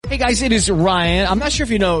Hey guys, it is Ryan. I'm not sure if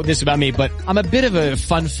you know this about me, but I'm a bit of a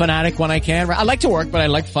fun fanatic when I can. I like to work, but I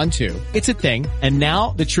like fun too. It's a thing. And now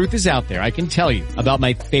the truth is out there. I can tell you about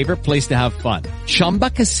my favorite place to have fun. Chumba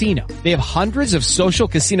Casino. They have hundreds of social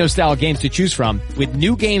casino style games to choose from with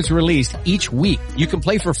new games released each week. You can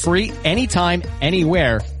play for free anytime,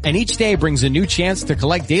 anywhere. And each day brings a new chance to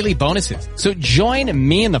collect daily bonuses. So join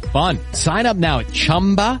me in the fun. Sign up now at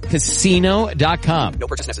ChumbaCasino.com. No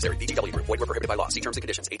purchase necessary. VGW Group. Void where prohibited by law. See terms and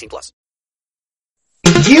conditions. 18+.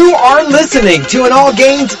 You are listening to an All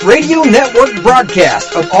Games Radio Network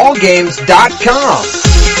broadcast of AllGames.com.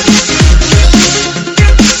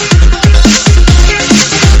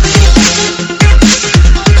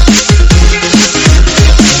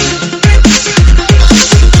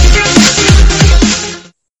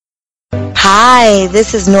 Hi,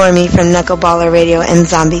 this is Normie from Knuckleballer Radio and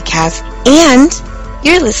Zombie Cast, and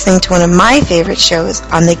you're listening to one of my favorite shows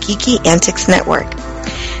on the Geeky Antics Network.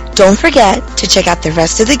 Don't forget to check out the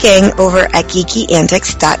rest of the gang over at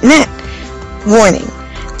geekyantics.net. Warning,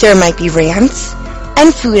 there might be rants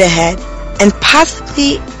and food ahead and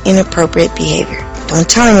possibly inappropriate behavior. Don't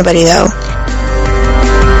tell anybody though.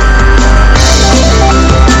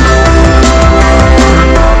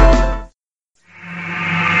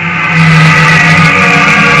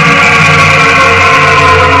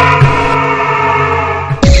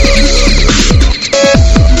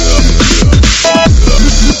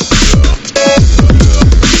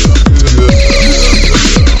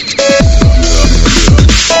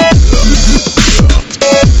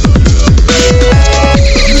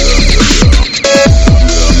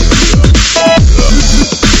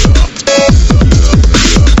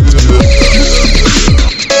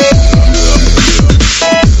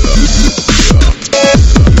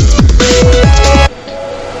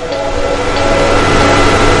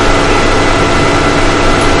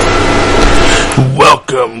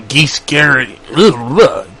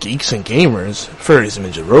 Geeks and gamers, furries and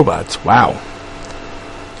ninja robots. Wow.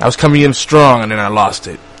 I was coming in strong and then I lost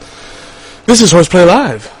it. This is HorsePLAY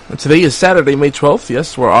Live. And today is Saturday, May 12th.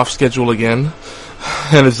 Yes, we're off schedule again.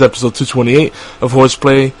 And it's episode 228 of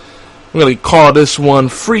HorsePLAY. I'm going to call this one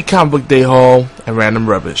Free Comic Book Day Haul and Random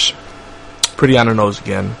Rubbish. Pretty on the nose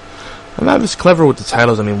again. I'm not as clever with the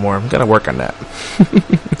titles anymore. I'm going to work on that.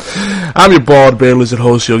 I'm your bald, bear lizard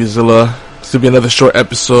host, Yogizilla. It's going to be another short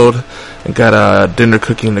episode. I got dinner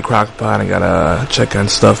cooking in the crock pot. I got to check on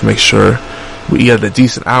stuff, make sure we eat at a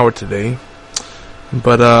decent hour today.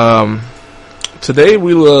 But today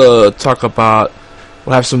we'll talk about,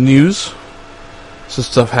 we'll have some news, some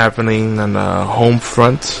stuff happening on the home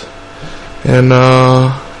front. And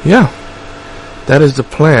yeah, that is the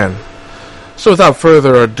plan. So without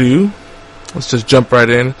further ado, let's just jump right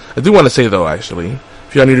in. I do want to say though, actually,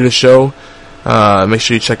 if you're new to the show, make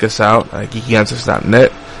sure you check us out at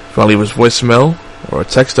geekyantics.net. If you want to leave us voicemail or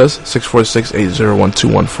text us,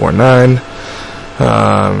 646-801-2149.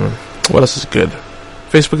 What else is good?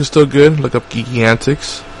 Facebook is still good. Look up Geeky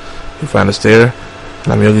Antics. You'll find us there.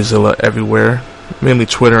 And I'm Yogizilla everywhere. Mainly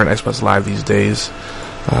Twitter and Xbox Live these days.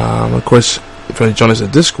 Of course, if you want to join us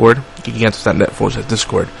at Discord,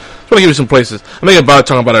 geekyantics.net/Discord. I just want to give you some places. I'm thinking about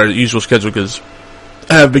talking about our usual schedule because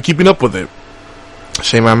I have been keeping up with it.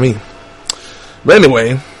 Shame on me. But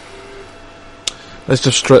anyway, let's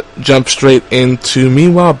just jump straight into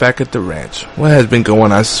Meanwhile Back at the Ranch. What has been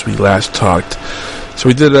going on since we last talked? So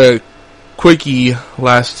we did a quickie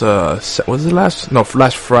last Friday,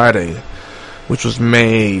 which was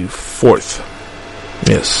May 4th.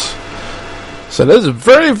 Yes. So this is a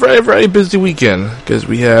very, very, very busy weekend because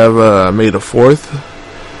we have May the 4th.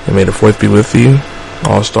 And May the 4th be with you.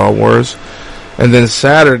 All Star Wars. And then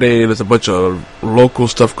Saturday, there's a bunch of local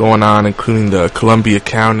stuff going on, including the Columbia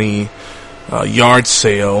County yard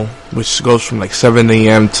sale, which goes from like 7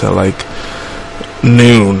 a.m. to like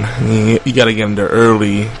noon. You got to get in there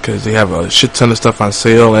early because they have a shit ton of stuff on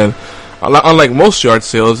sale. And unlike most yard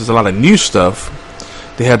sales, there's a lot of new stuff.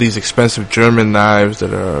 They have these expensive German knives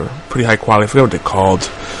that are pretty high quality. I forget what they're called.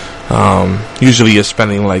 Usually you're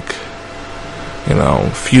spending like, a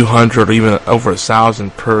few hundred or even over $1,000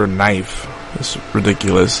 per knife. It's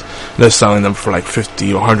ridiculous. They're selling them for like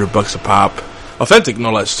 $50 or $100 a pop. Authentic,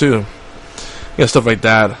 no less, too. Stuff like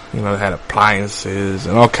that. They had appliances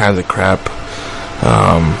and all kinds of crap.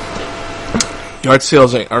 Yard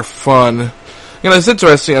sales are fun. It's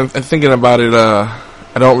interesting. I'm thinking about it. I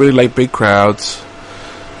don't really like big crowds.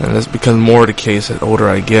 And that's become more the case the older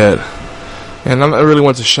I get. And I really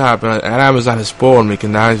want to shop. And Amazon has spoiled me.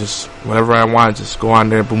 And now I just, whatever I want, just go on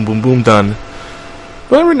there, boom, boom, boom, done.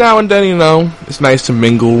 But every now and then, it's nice to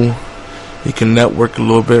mingle. You can network a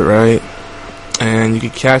little bit, right? And you can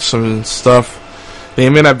catch some stuff. They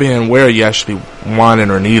may not be where you actually want it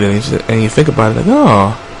or need it, and you think about it like,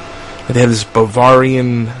 oh, they had this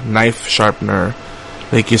Bavarian knife sharpener.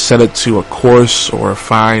 They can set it to a coarse or a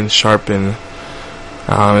fine sharpen.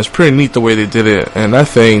 It's pretty neat the way they did it, and that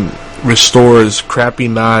thing restores crappy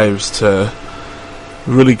knives to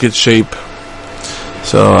really good shape.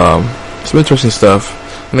 So some interesting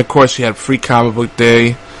stuff. And of course, you had Free Comic Book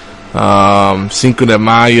Day, Cinco de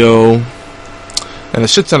Mayo. And a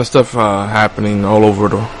shit ton of stuff happening all over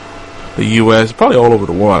the U.S., probably all over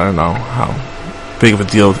the world. I don't know how big of a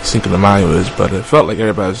deal Cinco de Mayo is, but it felt like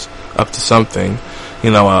everybody's up to something.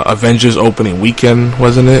 You know, Avengers opening weekend,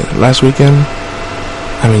 wasn't it? Last weekend?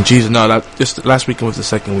 I mean, geez, no, just last weekend was the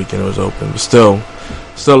second weekend it was open. But still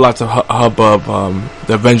lots of hubbub.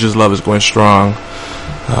 The Avengers love is going strong.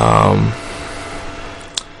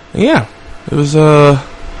 Yeah, it was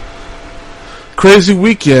crazy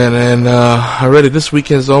weekend, and already this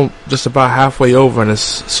weekend is just about halfway over, and there's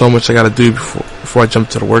so much I gotta do before I jump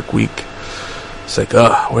to the work week. It's like,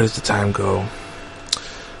 where does the time go?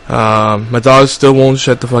 My dog still won't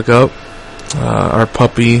shut the fuck up. Our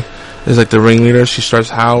puppy is like the ringleader. She starts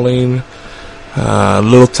howling.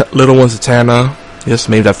 Little one's Zatanna, yes,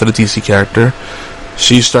 named after the DC character.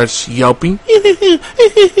 She starts yelping.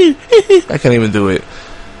 I can't even do it.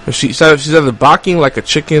 She's either barking like a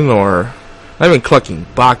chicken or not even clucking,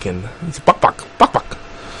 barking. It's bok bok, bok bok.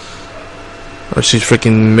 Or she's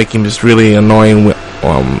freaking making this really annoying,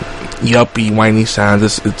 yelpy, whiny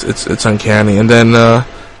sounds. It's uncanny. And then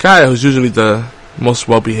Kaya, who's usually the most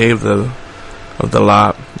well behaved of the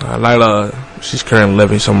lot, Lila, she's currently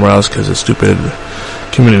living somewhere else because of stupid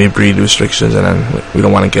community breed restrictions, and then we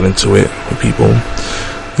don't want to get into it with people.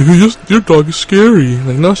 Like, your dog is scary.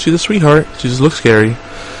 Like, no, she's a sweetheart. She just looks scary.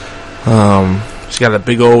 She's got a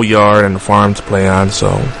big old yard and a farm to play on, so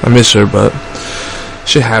I miss her, but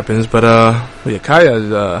shit happens. But yeah,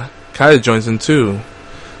 Kaya joins in too.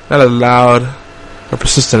 Not as loud or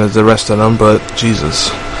persistent as the rest of them, but Jesus.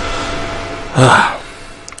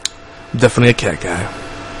 Definitely a cat guy.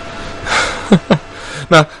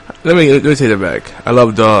 Now, let me take that back. I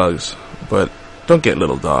love dogs, but don't get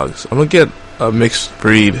little dogs. I'm gonna get a mixed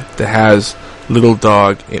breed that has little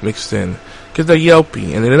dog mixed in. Because they're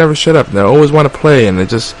yelpy, and they never shut up. They always want to play, and they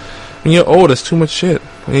just... When you're old, it's too much shit.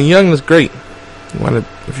 When you're young, it's great.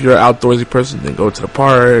 If you're an outdoorsy person, then go to the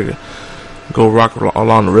park, go rock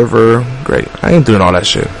along the river. Great. I ain't doing all that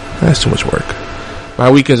shit. That's too much work.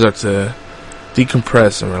 My weekends are to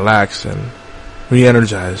decompress and relax and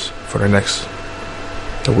re-energize for the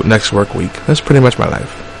next work week. That's pretty much my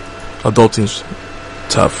life. Adulting's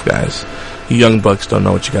tough, guys. You young bucks don't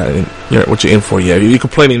know what what you're in for yet. You're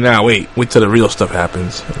complaining now. Wait till the real stuff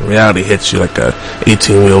happens. Reality hits you like a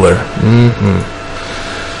 18-wheeler.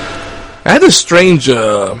 I had this strange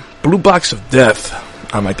blue box of death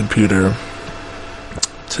on my computer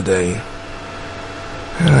today.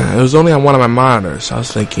 It was only on one of my monitors. I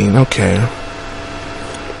was thinking, okay,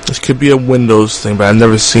 this could be a Windows thing, but I've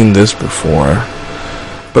never seen this before.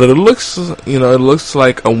 But it looks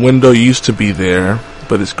like a window used to be there,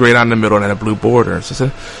 but it's grayed out in the middle and had a blue border. So I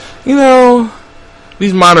said,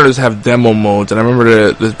 these monitors have demo modes, and I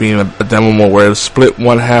remember this being a demo mode where it'll split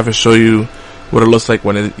one half and show you what it looks like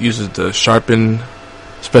when it uses the sharpen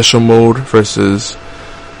special mode versus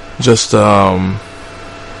just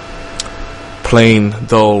plain,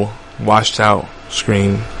 dull, washed out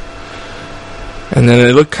screen. And then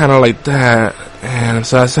it looked kind of like that. And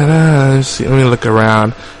so I said, let me look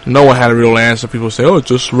around. No one had a real answer. People say,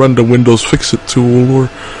 just run the Windows Fix-It tool or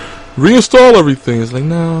reinstall everything. It's like,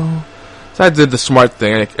 no. So I did the smart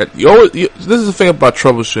thing. This is the thing about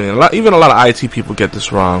troubleshooting. Even a lot of IT people get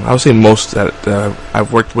this wrong. I would say most that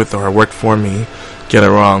I've worked with or worked for me get it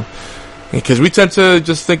wrong. Because we tend to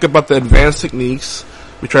just think about the advanced techniques.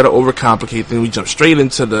 We try to overcomplicate things. We jump straight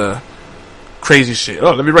into the crazy shit.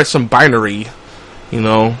 Let me write some binary,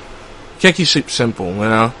 Can't keep shit simple,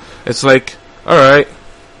 It's like, alright,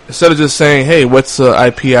 instead of just saying, hey, what's the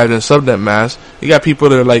IP address subnet mask, you got people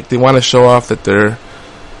that are like, they want to show off that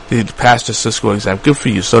they passed the Cisco exam. Good for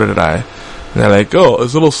you, so did I. And they're like,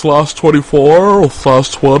 is it a /24 or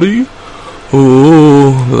 /20?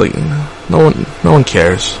 Ooh, like, no one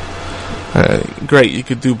cares. Great, you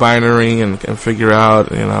could do binary and figure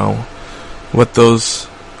out, what those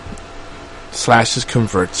slashes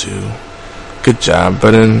convert to. Good job,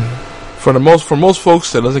 but for most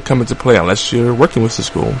folks, that doesn't come into play unless you're working with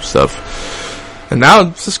Cisco stuff. And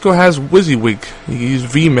now Cisco has WYSIWYG. You use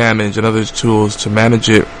vManage and other tools to manage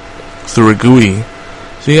it through a GUI.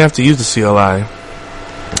 So you have to use the CLI.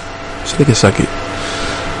 So they can suck it.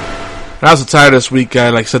 And I was so tired this week.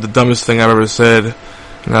 I said the dumbest thing I've ever said.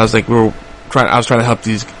 And I was like, we were I was trying to help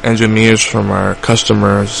these engineers from our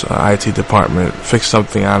customers' IT department fix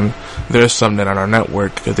something on their subnet on our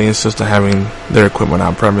network because they insist on having their equipment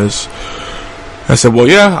on premise. I said, well,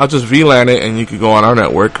 yeah, I'll just VLAN it and you could go on our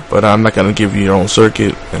network, but I'm not going to give you your own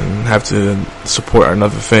circuit and have to support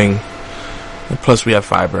another thing. And plus, we have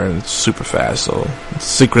fiber and it's super fast, so it's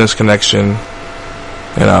synchronous connection.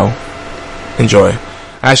 You know, enjoy.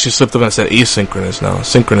 I actually slipped up and I said asynchronous. No,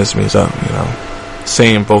 synchronous means up. You know,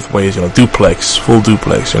 same both ways. You know, duplex, full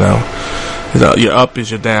duplex. You know, your up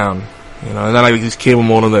is your down. You know, and not like these cable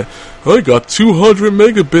modem that I got 200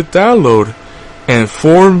 megabit download and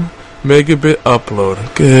 4 megabit upload.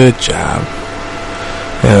 Good job.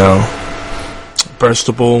 You know,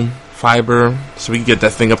 burstable fiber, so we can get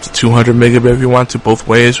that thing up to 200 megabit if you want to, both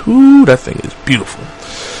ways. Ooh, that thing is beautiful.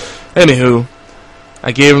 Anywho,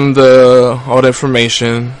 I gave them all the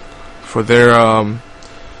information for their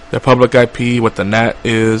public IP, what the NAT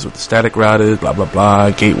is, what the static route is, blah blah blah,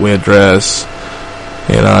 gateway address.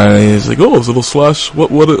 You know, and he's like, oh, it's a little slash.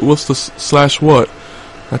 What's the slash what?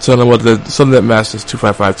 I tell him what the subnet mask is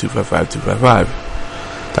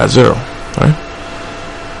 255.255.255.0, right?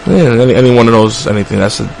 Yeah, any one of those, anything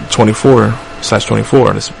that's a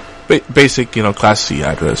 24/24. It's basic, you know, Class C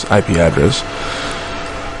address, IP address.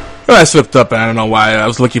 Well, I slipped up, and I don't know why. I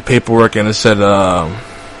was looking at paperwork, and it said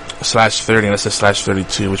 /30, and it said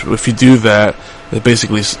 /32. Which, if you do that, it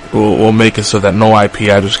basically will make it so that no IP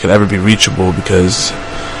address can ever be reachable because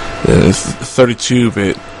the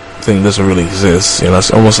 32-bit thing doesn't really exist. You know,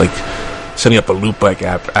 it's almost like setting up a loopback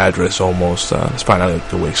address almost. It's probably not a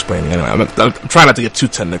good way of explaining it. Anyway, I'm trying not to get too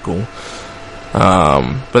technical.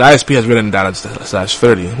 But ISP has written down as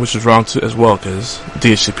 /30, which is wrong as well because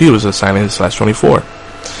DHCP was assigning /24.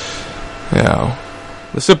 You know,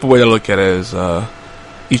 the simple way to look at it is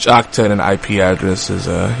each octet in an IP address is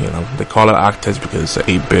you know, they call it octets because it's an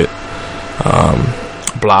 8-bit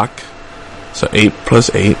block. So 8 plus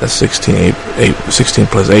 8, that's 16. 16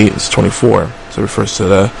 plus 8 is 24. So it refers to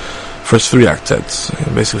the first 3 octets.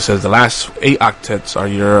 It basically says the last 8 octets are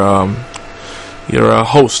your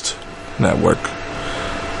host network,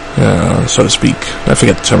 so to speak. I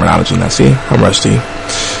forget the terminology now. See, I'm rusty.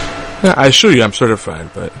 Yeah, I assure you I'm certified,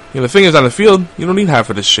 but you know, the thing is, on the field, you don't need half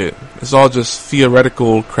of this shit. It's all just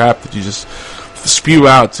theoretical crap that you just spew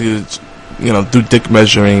out to, you know, do dick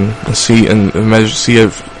measuring and see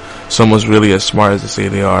if someone's really as smart as they say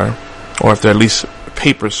they are, or if they're at least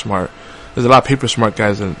paper smart. There's a lot of paper smart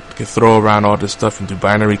guys that can throw around all this stuff and do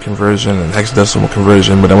binary conversion and hexadecimal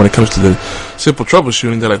conversion, but then when it comes to the simple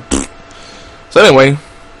troubleshooting, they're like, pfft. So anyway,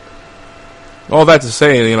 all that to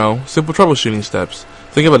say, you know, simple troubleshooting steps.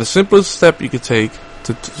 Think about the simplest step you could take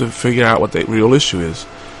to figure out what the real issue is.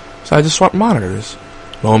 So I just swapped monitors.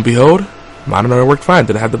 Lo and behold, monitor worked fine.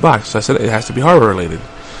 Didn't have the box. So I said it has to be hardware related.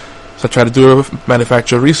 So I tried to do a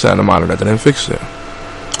manufacturer reset on the monitor. That didn't fix it.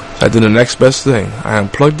 So I did the next best thing. I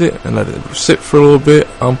unplugged it and let it sit for a little bit.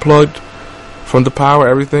 Unplugged from the power,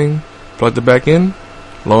 everything. Plugged it back in.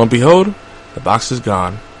 Lo and behold, the box is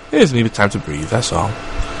gone. It just needed time to breathe. That's all.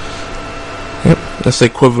 Yep, that's the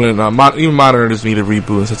equivalent. Even monitors need a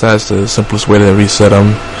reboot, since that's the simplest way to reset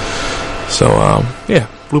them. So, yeah,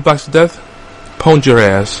 blue box to death, pwned your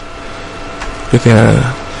ass. Good thing.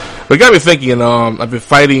 But it got me thinking. I've been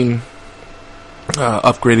fighting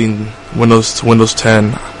upgrading Windows to Windows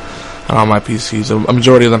 10 on my PCs. A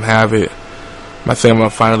majority of them have it. I think I'm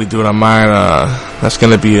gonna finally do it on mine. That's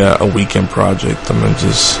gonna be a weekend project. I'm gonna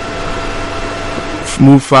just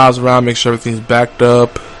move files around, make sure everything's backed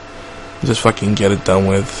up. Just fucking get it done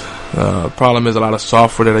with. Problem is, a lot of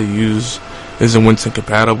software that I use isn't Windows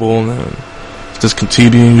compatible, and it's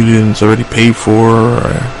discontinued, and it's already paid for,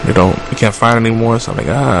 or you can't find it anymore. So I'm like,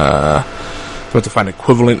 I have to find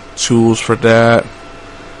equivalent tools for that.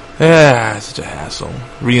 Yeah, it's such a hassle.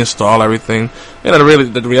 Reinstall everything. You know,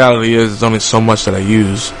 the reality is, there's only so much that I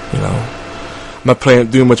use. You know, I'm not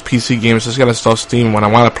doing much PC games. Just gotta install Steam. When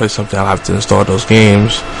I want to play something, I'll have to install those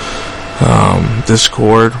games.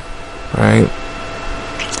 Discord. Right?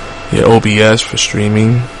 Yeah, OBS for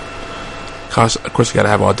streaming. Of course, you gotta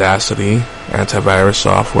have Audacity, antivirus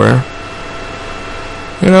software.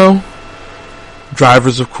 You know,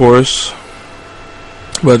 drivers, of course.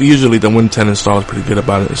 But usually the Win 10 installer is pretty good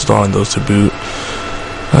about installing those to boot.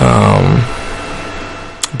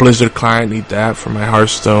 Blizzard client, need that for my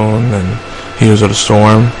Hearthstone and Heroes of the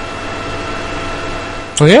Storm.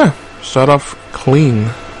 So yeah, start off clean.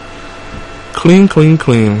 Clean. I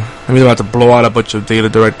mean, I'm about to blow out a bunch of data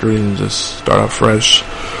directories and just start off fresh.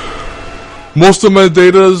 Most of my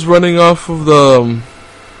data is running off of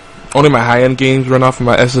only my high-end games run off of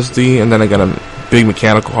my SSD, and then I got a big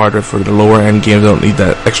mechanical hardware for the lower end games. I don't need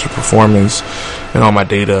that extra performance and all my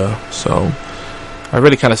data. So I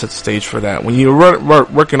really kind of set the stage for that. When you're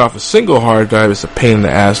working off a single hard drive, it's a pain in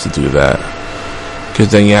the ass to do that,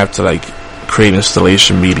 because then you have to like create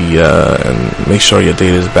installation media and make sure your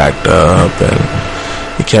data is backed up,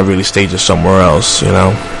 and you can't really stage it somewhere else, you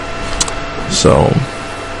know. So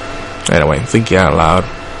anyway, thinking out loud,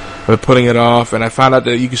 I've been putting it off, and I found out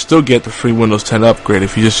that you can still get the free Windows 10 upgrade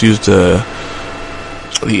if you just use the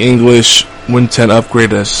English Win 10 upgrade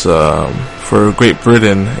that's for Great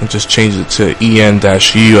Britain, and just change it to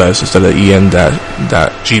EN-US instead of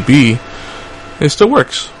EN-GB. It still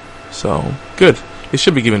works, so good. They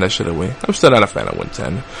should be giving that shit away. I'm still not a fan of Win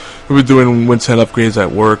 10. We've been doing Win 10 upgrades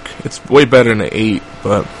at work. It's way better than the 8,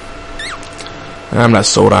 but I'm not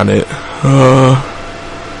sold on it.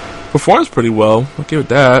 Performs pretty well, I'll give it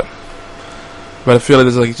that. But I feel like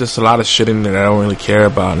there's like just a lot of shit in there that I don't really care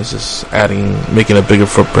about. It's just making a bigger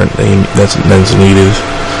footprint that's needed.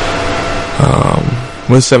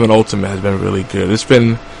 Win 7 Ultimate has been really good. It's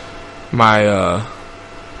been my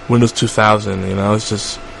Windows 2000, you know. It's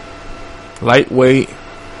just lightweight,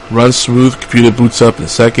 runs smooth, computer boots up in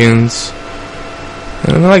seconds,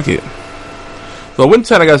 and I like it. So Win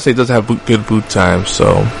 10, I gotta say, does have good boot time,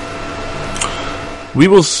 so we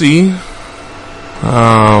will see.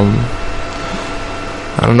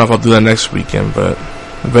 I don't know if I'll do that next weekend, but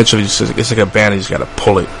eventually it's like a band, you just gotta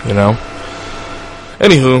pull it, you know.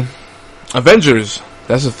 Anywho, Avengers,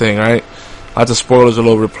 that's the thing, right? Lots of spoilers all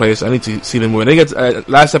over the place. I need to see the movie.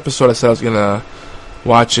 Last episode I said I was gonna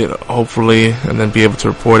watch it, hopefully, and then be able to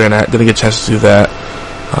report it, and I didn't get a chance to do that.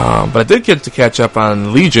 But I did get to catch up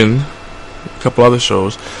on Legion, a couple other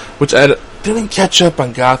shows, which I didn't catch up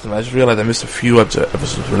on Gotham. I just realized I missed a few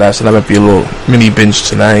episodes for that, so that might be a little mini binge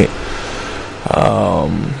tonight.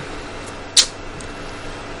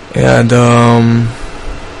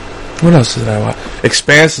 What else did I watch?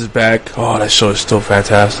 Expanse is back. Oh, that show is still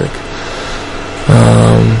fantastic.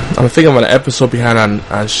 I'm thinking I'm an episode behind on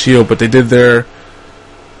S.H.I.E.L.D., but they did their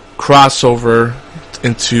crossover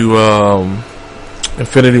into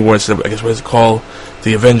Infinity War, I guess what it's called,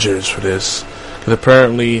 the Avengers for this, because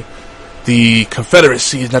apparently the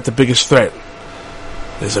Confederacy is not the biggest threat.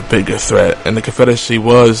 There's a bigger threat, and the Confederacy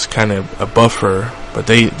was kind of a buffer, but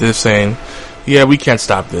they're saying, yeah, we can't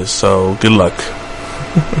stop this, so good luck.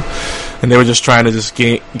 And they were just trying to just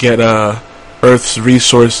get Earth's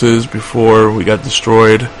resources before we got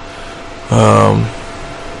destroyed.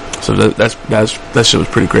 So that shit was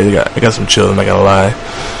pretty great. I got some chills, I'm not gonna lie.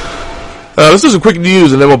 Let's do some quick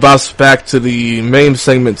news, and then we'll bounce back to the main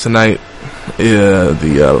segment tonight,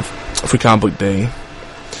 the Free Comic Book Day.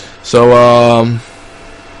 So,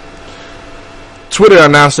 Twitter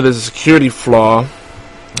announced that there's a security flaw.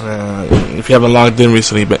 If you haven't logged in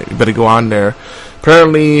recently, you better go on there.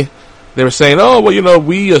 Apparently, they were saying, oh, well, you know,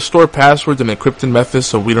 we store passwords in encrypted methods,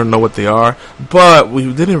 so we don't know what they are. But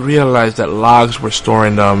we didn't realize that logs were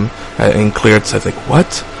storing them in clear text. Like,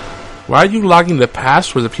 what? Why are you logging the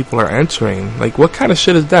passwords that people are entering? Like, what kind of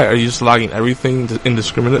shit is that? Are you just logging everything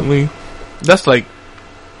indiscriminately? That's like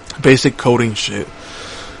basic coding shit.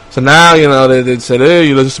 So now, you know, they said, hey,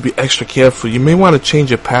 you know, just to be extra careful, you may want to change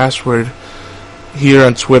your password here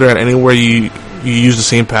on Twitter and anywhere you use the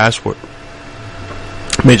same password.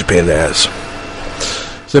 Major pain in the ass.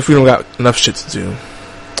 So if we don't got enough shit to do.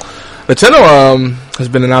 Nintendo has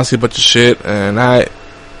been announcing a bunch of shit, and I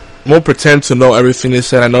won't pretend to know everything they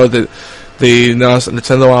said. I know that they announced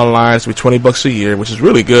Nintendo Online is to be $20 a year, which is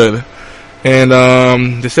really good. And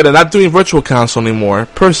they said they're not doing Virtual Console anymore,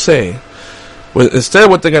 per se. Instead,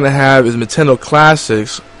 what they're going to have is Nintendo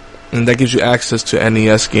Classics, and that gives you access to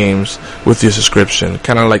NES games with your subscription.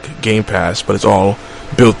 Kind of like Game Pass, but it's all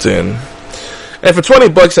built in. And for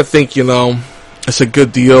 $20, I think, you know, it's a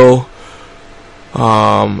good deal.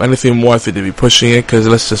 Anything more, I think they'd be pushing it, because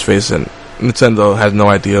let's just face it, Nintendo has no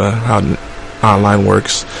idea how online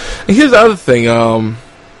works. And here's the other thing,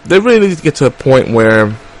 they really need to get to a point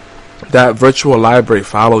where that virtual library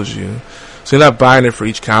follows you, so you're not buying it for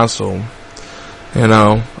each console. You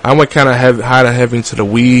know, I went kind of high and heavy into the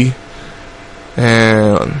Wii,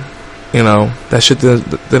 and, you know, that shit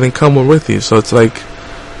didn't come with you, so it's like,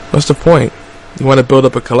 what's the point? You want to build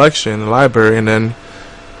up a collection, a library, and then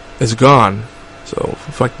it's gone. So,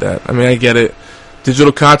 fuck that. I mean, I get it.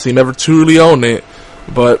 Digital content, you never truly own it,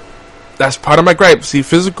 but that's part of my gripe. See,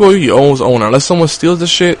 physical, you always own it. Unless someone steals the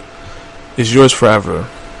shit, it's yours forever.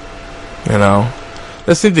 You know?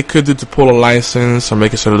 There's things they could do to pull a license or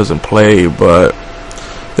make it so it doesn't play, but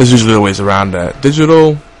there's usually ways around that.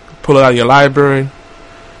 Digital, pull it out of your library.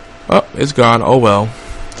 Oh, it's gone. Oh, well.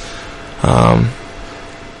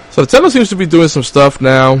 So Nintendo seems to be doing some stuff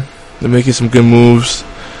now. They're making some good moves.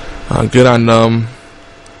 Good on them.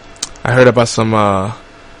 I heard about some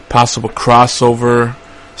possible crossover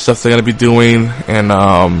stuff they're going to be doing,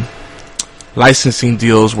 and licensing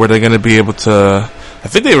deals where they're going to be able to... I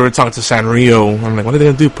think they were talking to Sanrio. I'm like, what are they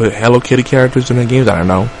going to do? Put Hello Kitty characters in their games? I don't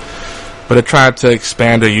know. But they're trying to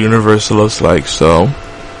expand their universe, it looks like, so...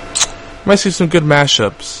 might see some good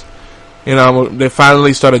mashups. You know, they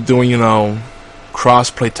finally started doing,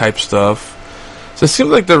 cross-play type stuff. So it seems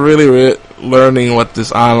like they're really learning what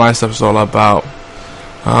this online stuff is all about.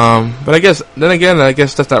 But I guess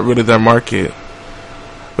that's not really their market.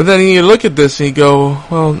 But then you look at this and you go,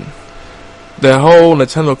 well, the whole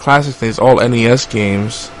Nintendo Classic thing is all NES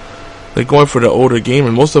games. They're going for the older game,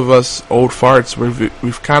 and most of us old farts,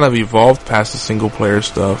 we've kind of evolved past the single-player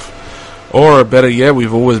stuff. Or, better yet,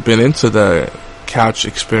 we've always been into the couch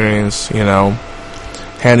experience,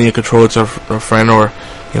 handing a controller to a friend, or,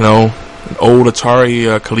 old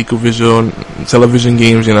Atari, ColecoVision television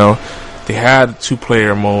games, they had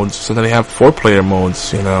 2-player modes, so then they have 4-player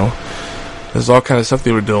modes, There's all kind of stuff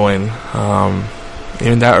they were doing,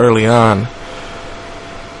 even that early on.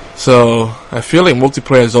 So, I feel like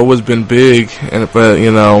multiplayer has always been big, but,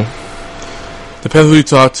 depends who you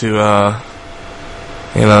talk to,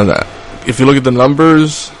 if you look at the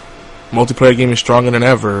numbers, multiplayer game is stronger than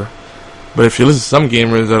ever. But if you listen to some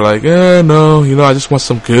gamers, they're like, no, I just want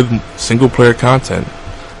some good single-player content.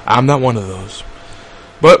 I'm not one of those.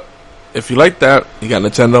 But, if you like that, you got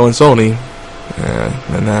Nintendo and Sony.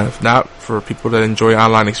 And if not, for people that enjoy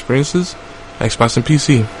online experiences, Xbox and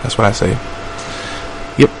PC. That's what I say.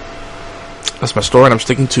 Yep. That's my story, and I'm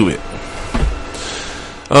sticking to it.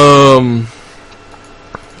 And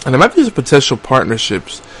there might be some potential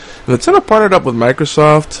partnerships. If Nintendo partnered up with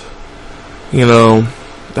Microsoft,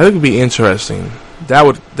 that would be interesting. That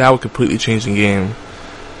would completely change the game.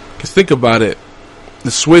 Because think about it.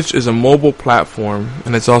 The Switch is a mobile platform,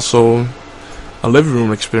 and it's also a living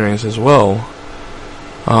room experience as well.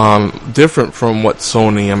 Different from what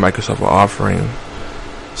Sony and Microsoft are offering.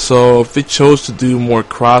 So if they chose to do more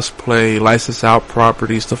cross-play, license out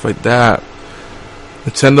properties, stuff like that,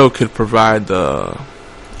 Nintendo could provide the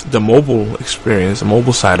mobile experience, the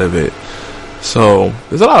mobile side of it. So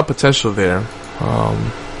there's a lot of potential there.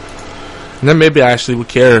 And then maybe I actually would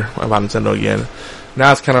care about Nintendo again.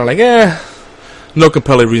 Now it's kind of like, no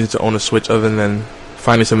compelling reason to own a Switch other than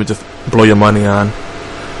finding something to blow your money on.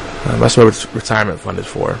 That's what retirement fund is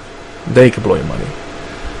for. They can blow your money.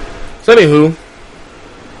 So anywho,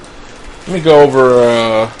 let me go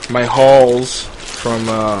over my hauls from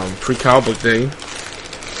pre-comic book day.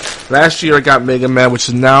 Last year I got Mega Man, which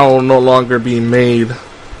is now no longer being made.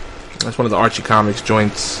 That's one of the Archie Comics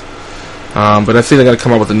joints. But I think they're going to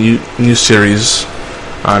come up with a new series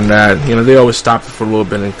on that. They always stop it for a little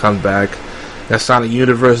bit and come back. Got Sonic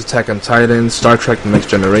Universe, Attack on Titan, Star Trek The Next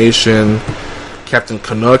Generation, Captain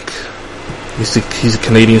Canuck. He's a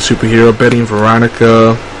Canadian superhero. Betty and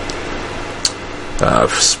Veronica.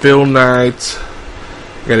 Spill Night.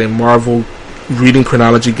 Got a Marvel reading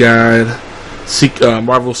chronology guide.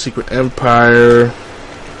 Marvel Secret Empire.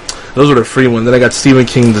 Those were the free ones. Then I got Stephen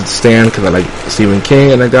King The Stand because I like Stephen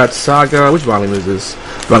King, and I got Saga. Which volume is this?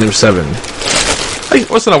 Volume 7.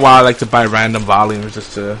 Once in a while, I like to buy random volumes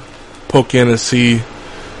just to poke in and see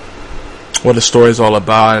what the story is all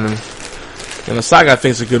about. And Saga, I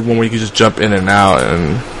think, is a good one where you can just jump in and out,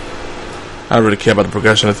 and I don't really care about the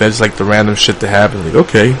progression of things. Just like the random shit that happens. Like,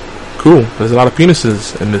 okay, cool. There's a lot of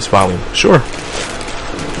penises in this volume. Sure.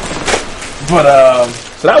 But,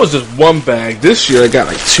 so that was just one bag. This year I got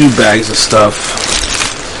like 2 bags of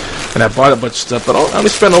stuff. And I bought a bunch of stuff, but I only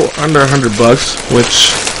spent under $100,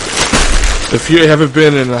 which, if you haven't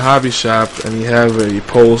been in a hobby shop and you have a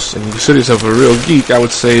pulse and you consider yourself a real geek, I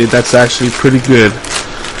would say that's actually pretty good.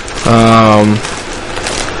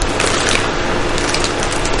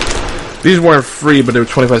 These weren't free, but they were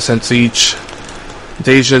 25 cents each.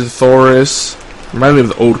 Deja Thoris. Reminded me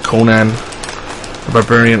of the old Conan. The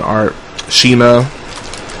Barbarian Art. Sheena.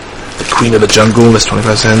 The Queen of the Jungle. That's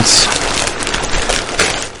 25 cents.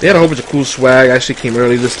 They had a whole bunch of cool swag. I actually came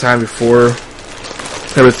early this time before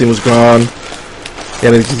everything was gone. They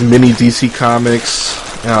had these mini DC comics.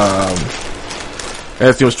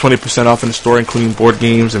 Everything was 20% off in the store, including board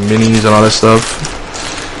games and minis and all that stuff.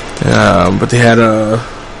 But they had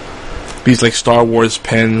these like Star Wars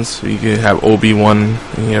pens. So you could have Obi-Wan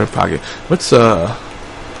in your pocket. What's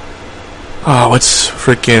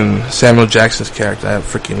freaking Samuel Jackson's character? I have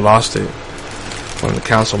freaking lost it. One of the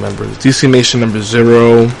council members. DC Nation number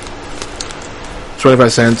 0.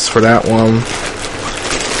 25 cents for that one.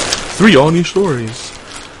 3 all new stories.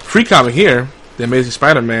 Free comic here. The Amazing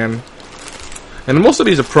Spider-Man. And most of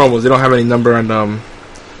these are promos. They don't have any number on them.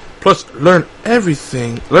 Plus, learn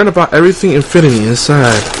about everything Infinity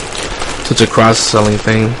inside. Such a cross-selling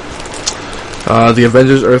thing. The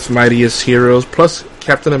Avengers, Earth's Mightiest Heroes, plus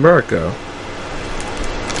Captain America.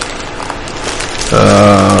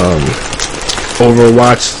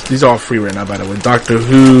 Overwatch. These are all free right now, by the way. Doctor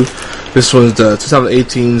Who. This was the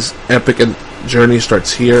 2018's Epic Journey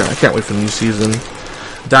starts here. I can't wait for the new season.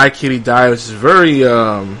 Die Kitty Die, which is very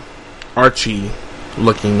Archie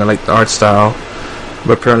looking. I like the art style.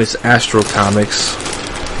 But apparently it's Astro Comics.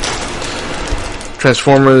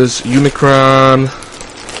 Transformers, Unicron,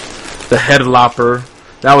 the Headlopper.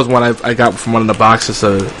 That was one I got from one of the boxes.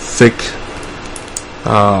 A thick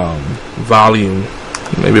volume,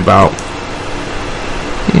 maybe about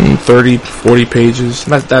 30, 40 pages.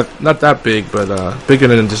 Not that big, but bigger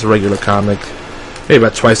than just a regular comic. Maybe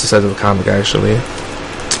about twice the size of a comic, actually.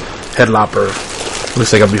 Headlopper.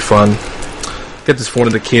 Looks like it'll be fun. Get this for one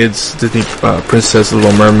of the kids. Disney Princess,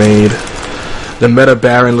 Little Mermaid. The Meta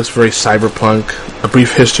Baron looks very cyberpunk. A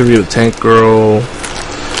Brief History of the Tank Girl.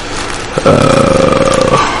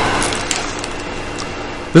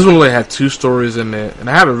 This one only had 2 stories in it, and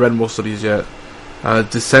I haven't read most of these yet.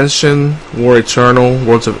 Dissension, War Eternal,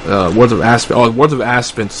 Words of Aspen. Words of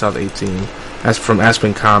Aspen 2018. That's from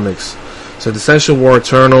Aspen Comics. So Dissension, War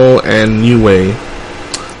Eternal, and New Way.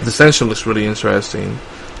 Dissension looks really interesting.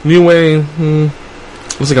 New Way,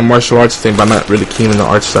 looks like a martial arts thing, but I'm not really keen on the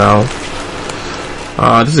art style.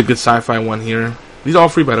 This is a good sci-fi one here. These are all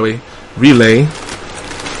free, by the way. Relay.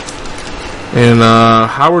 And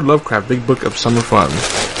Howard Lovecraft, Big Book of Summer Fun.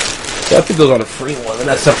 So I think those are the free ones, and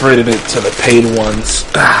I separated it to the paid ones.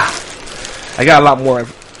 I got a lot more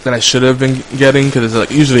than I should have been getting, because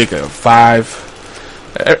it's usually like a 5.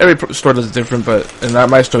 Every store does it different, but in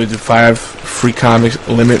my store we do 5 free comics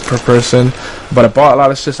limit per person. But I bought a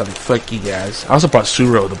lot of shit, so I'm like, fuck you guys. I also bought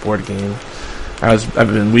Suro, the board game. I've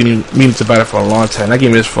been meaning to buy it for a long time. That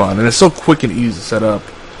game is fun, and it's so quick and easy to set up.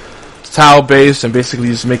 It's tile based, and basically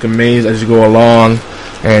you just make a maze as you go along,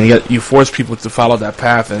 and you force people to follow that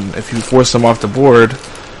path. And if you force them off the board,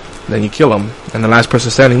 then you kill them, and the last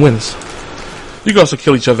person standing wins. You can also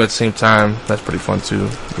kill each other at the same time. That's pretty fun too.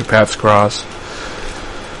 Your paths cross.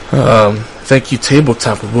 Thank you,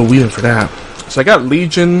 Tabletop. We're waiting for that. So I got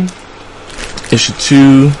Legion, issue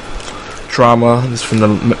 2, Trauma. This is from the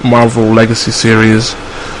Marvel Legacy series.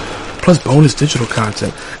 Plus bonus digital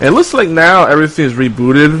content. And it looks like now everything is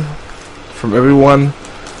rebooted from everyone.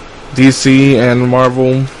 DC and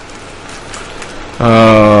Marvel.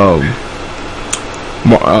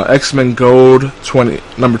 X-Men Gold,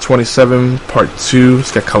 number 27, part 2.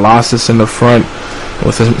 It's got Colossus in the front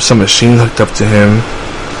with some machine hooked up to him.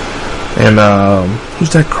 And who's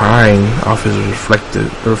that crying off his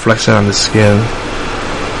reflection on the skin?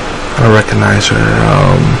 I don't recognize her.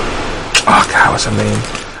 Oh god, what's her name?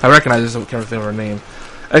 I recognize this, I can't think of her name.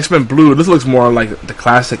 X-Men Blue. This looks more like the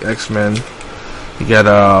classic X-Men. You get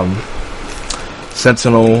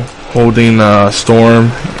Sentinel holding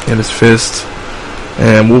Storm in his fist,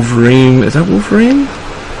 and Wolverine. Is that Wolverine?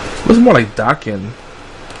 It looks more like Daken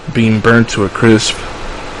being burned to a crisp.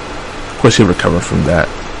 Of course, he'll recover from that.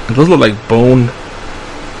 Those look like bone.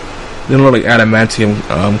 They don't look like adamantium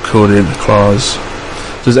coated claws.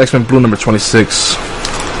 This is X-Men Blue number 26.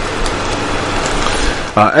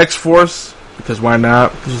 X-Force, because why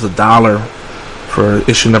not? This was $1 for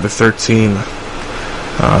issue number 13.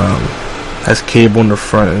 Has Cable in the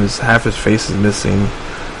front, and half his face is missing.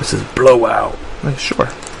 It says Blowout. Like, sure.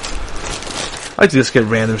 I like to just get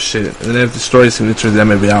random shit, and then if the story seems interesting, then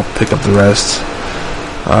maybe I'll pick up the rest.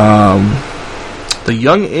 The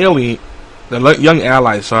Young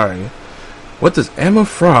Ally, sorry. What does Emma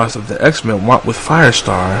Frost of the X-Men want with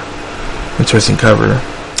Firestar? Interesting cover.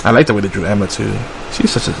 I like the way they drew Emma too.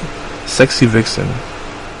 She's such a sexy vixen.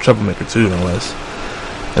 Troublemaker too, no less.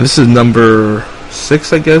 And this is number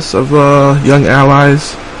 6, I guess, of Young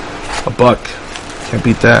Allies. $1. Can't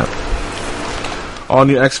beat that. All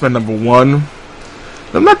New X-Men number 1.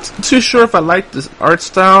 I'm not too sure if I like this art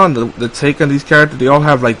style and the take on these characters. They all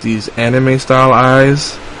have like these anime style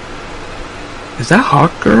eyes. Is that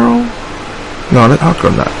Hawkgirl? No, that's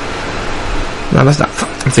Hawkgirl not. No, that's not.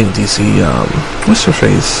 I'm thinking DC. What's her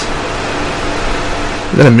face?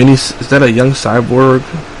 Is that a young cyborg?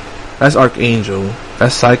 That's Archangel.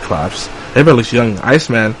 That's Cyclops. Everybody looks young.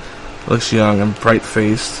 Iceman looks young and bright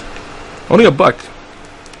faced. Only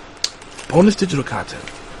 $1. Bonus digital content.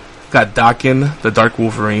 Got Daken, the Dark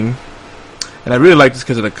Wolverine. And I really like this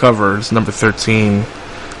because of the cover. It's number 13.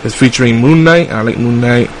 It's featuring Moon Knight. I like Moon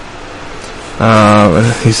Knight. And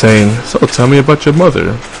he's saying, so tell me about your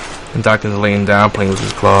mother. And Doctor's laying down, playing with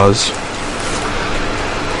his claws.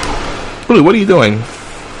 Blue, what are you doing?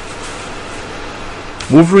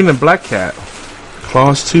 Wolverine and Black Cat.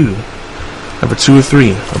 Claws 2. Number 2 or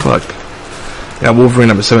 3. $1. Got Wolverine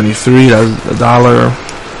number 73. That's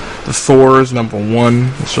 $1. The Thors number 1.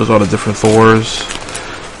 It shows all the different Thors.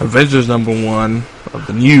 Avengers number 1 of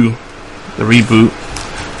the reboot.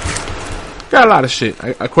 Got a lot of shit.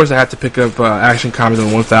 Of course, I had to pick up Action Comics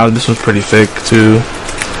number 1000. This one's pretty thick too.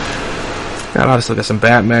 Got a lot of stuff. Got some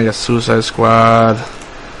Batman. Got Suicide Squad.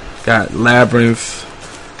 Got Labyrinth.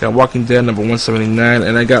 Got Walking Dead number 179,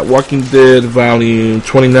 and I got Walking Dead volume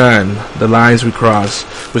 29, The Lines We Cross,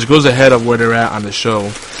 which goes ahead of where they're at on the show.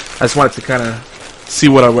 I just wanted to kind of see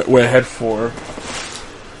what we're ahead for,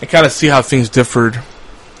 and kind of see how things differed.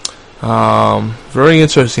 Very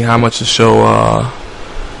interesting how much the show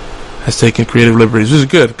has taken creative liberties. This is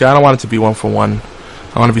good. I don't want it to be 1-for-1.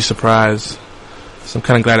 I want to be surprised. So I'm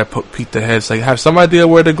kind of glad I peeked ahead. It's like I have some idea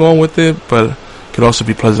where they're going with it, but could also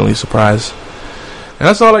be pleasantly surprised. And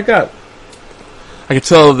that's all I got. I can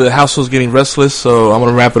tell the household's getting restless, so I'm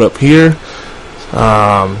going to wrap it up here.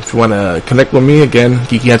 If you want to connect with me, again,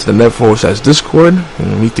 Geeky Answer the Net Force as Discord,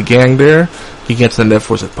 and meet the gang there. Geeky Answer the Net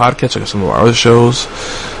Force as podcast, check out some of our other shows.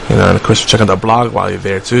 And of course, check out the blog while you're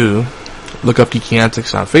there, too. Look up Geeky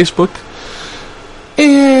Antics on Facebook.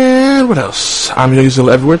 And what else? I'm using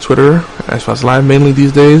everywhere, Twitter, Xbox Live mainly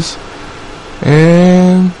these days.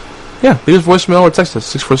 And yeah, leave us voicemail or text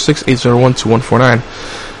us 646-801-2149.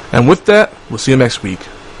 And with that, we'll see you next week.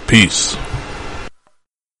 Peace.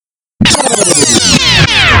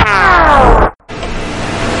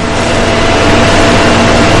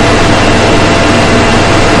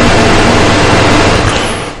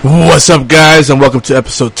 What's up, guys, and welcome to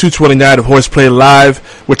episode 229 of HorsePLAY Live.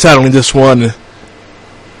 We're titling this one,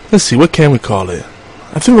 let's see, what can we call it?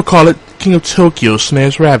 I think we'll call it King of Tokyo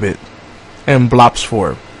Snares Rabbit and Blops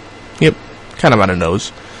 4. Yep, kind of on the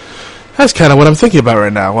nose. That's kind of what I'm thinking about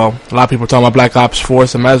right now. Well, a lot of people are talking about Black Ops 4,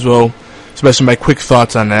 so I might as well express my quick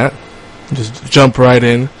thoughts on that. Just jump right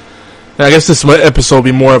in. And I guess this episode will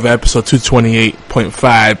be more of an episode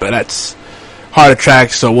 228.5, but that's hard to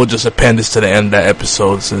track, so we'll just append this to the end of that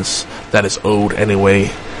episode since that is old anyway.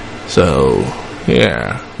 So,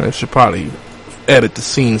 yeah, I should probably edit the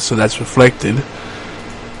scene so that's reflected.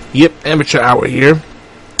 Yep, amateur hour here.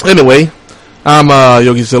 Anyway, I'm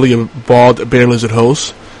Yogi Zilly, a bald bear lizard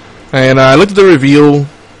host, and I looked at the reveal,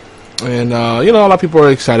 and a lot of people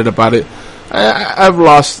are excited about it. I've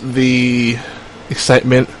lost the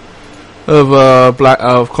excitement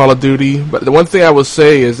of Call of Duty, but the one thing I will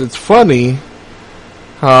say is it's funny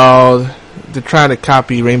how they're trying to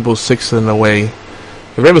copy Rainbow Six in a way.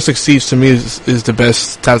 Rainbow Six Siege to me is the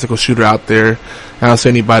best tactical shooter out there. I don't see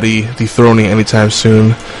anybody dethroning it anytime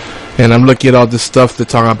soon. And I'm looking at all this stuff they're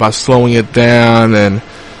talking about slowing it down and,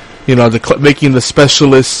 making the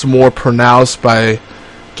specialists more pronounced by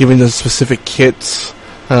giving them specific kits.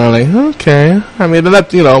 And I'm like, okay. I mean, they're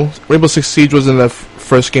not, Rainbow Six Siege wasn't the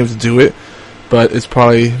first game to do it, but it's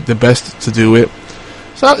probably the best to do it.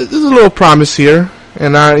 So there's a little promise here.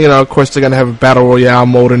 And, of course, they're going to have a Battle Royale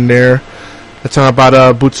mode in there. They're talking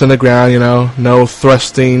about boots on the ground, no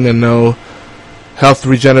thrusting and no health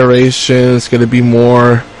regeneration. It's going to be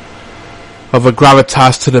more of a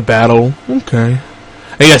gravitas to the battle. Okay.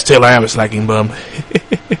 And yes, Taylor, I am a slacking bum.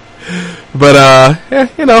 But, I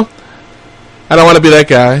don't want to be that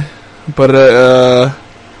guy. But,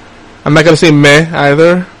 I'm not going to say meh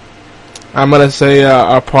either. I'm going to say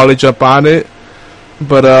I'll probably jump on it.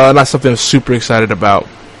 But not something I'm super excited about.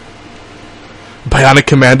 Bionic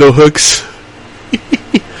Commando hooks.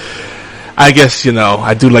 I guess,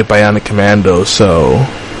 I do like Bionic Commando, so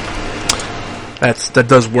that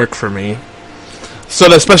does work for me. So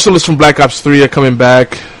the specialists from Black Ops 3 are coming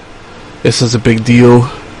back. This is a big deal.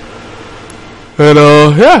 And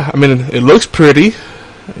I mean, it looks pretty.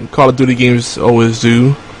 Call of Duty games always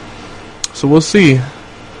do. So we'll see.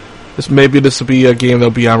 Maybe this will be a game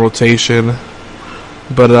that'll be on rotation.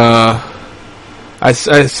 But I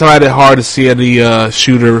find it hard to see any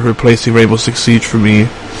shooter replacing Rainbow Six Siege for me,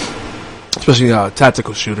 especially a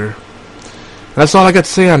tactical shooter. And that's all I got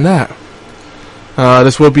to say on that.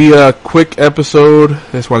 This will be a quick episode.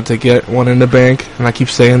 I just wanted to get one in the bank, and I keep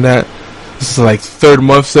saying that. This is like third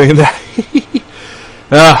month saying that.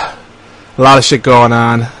 A lot of shit going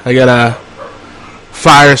on. I gotta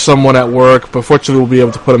fire someone at work, but fortunately we'll be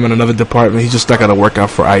able to put him in another department. He's just not gonna work out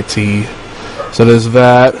for IT. So there's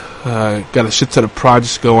that. Got a shit ton of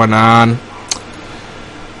projects going on.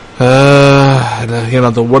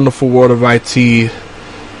 The wonderful world of IT.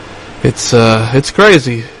 It's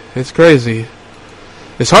crazy. It's crazy.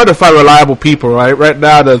 it's hard to find reliable people, right? Right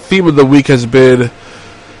now, the theme of the week has been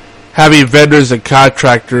having vendors and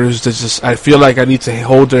contractors that just, I feel like I need to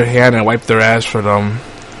hold their hand and wipe their ass for them.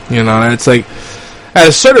 You know, and it's like, at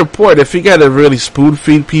a certain point, if you gotta really spoon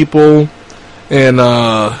feed people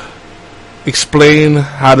and explain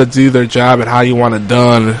how to do their job and how you want it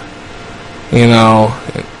done, you know,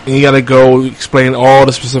 and you gotta go explain all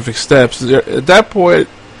the specific steps. At that point,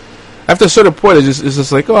 after a certain point, it's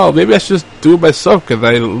just like, oh, maybe I should just do it myself, because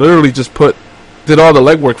I literally just did all the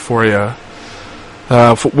legwork for you.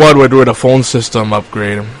 For one, we're doing a phone system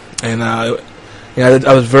upgrade, and I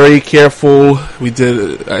was very careful.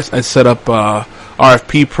 I set up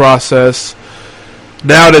RFP process.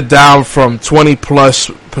 Narrowed it down from 20 plus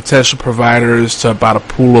potential providers to about a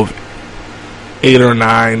pool of 8 or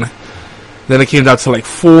 9. Then it came down to like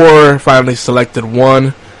 4. Finally selected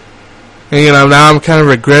one. And now I'm kind of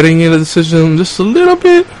regretting the decision just a little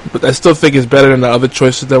bit, but I still think it's better than the other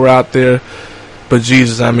choices that were out there. But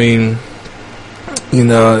Jesus, I mean, you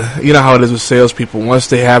know how it is with salespeople. Once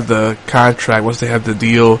they have the contract, once they have the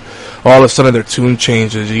deal, all of a sudden their tune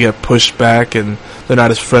changes. You get pushed back, and they're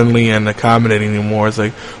not as friendly and accommodating anymore. It's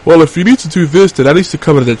like, well, if you need to do this, then that needs to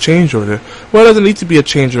come with a change order. Well, it doesn't need to be a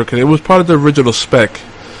change order, because it was part of the original spec.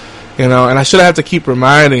 And I should have to keep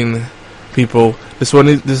reminding people, this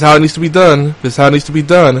is how it needs to be done. This is how it needs to be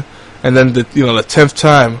done. And then the 10th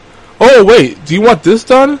time, oh wait, do you want this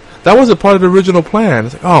done? That wasn't part of the original plan.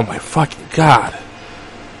 It's like, oh my fucking god.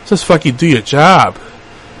 Just fucking do your job.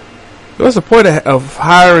 What's the point of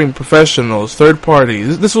hiring professionals, third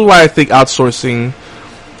parties? This is why I think outsourcing.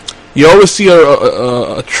 You always see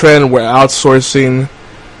a trend where outsourcing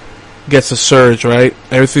gets a surge, right?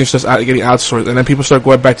 Everything's just getting outsourced, and then people start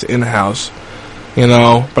going back to in-house.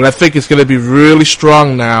 But I think it's going to be really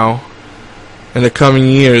strong now. In the coming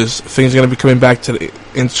years, things are going to be coming back to the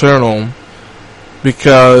internal,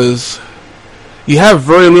 because you have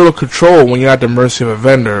very little control when you're at the mercy of a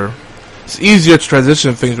vendor. It's easier to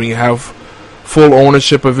transition things when you have full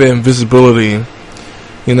ownership of it and visibility.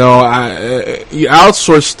 You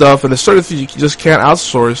outsource stuff, and there's certain things you just can't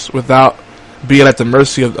outsource without being at the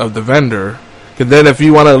mercy of the vendor. And then if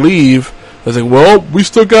you want to leave, it's like, well, we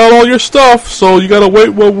still got all your stuff, so you gotta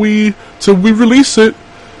wait till we release it.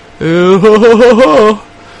 So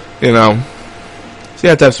you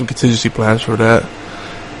have to have some contingency plans for that.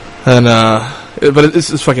 And but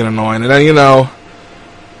it's fucking annoying. And then,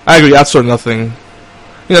 I agree, outsource nothing.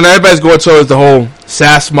 Everybody's going towards the whole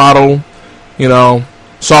SaaS model,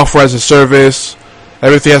 software as a service.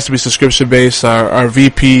 Everything has to be subscription based. Our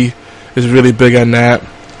VP is really big on that.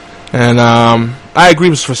 And I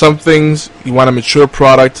agree, for some things, you want a mature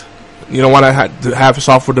product. You don't want to have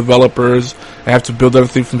software developers and have to build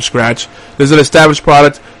everything from scratch. There's an established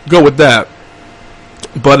product, go with that.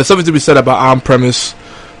 But there's something to be said about on-premise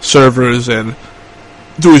servers and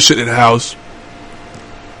doing shit in-house.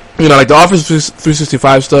 Like the Office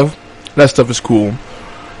 365 stuff, that stuff is cool.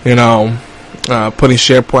 Putting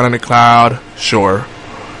SharePoint on the cloud, sure.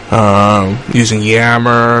 Using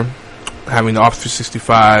Yammer, having the Office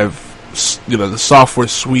 365, the software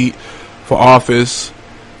suite for Office.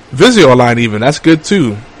 Visio Online even, that's good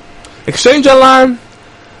too. Exchange Online,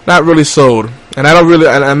 not really sold. And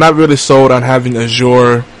I'm not really sold on having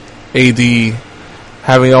Azure AD,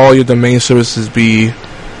 having all your domain services be,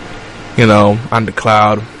 on the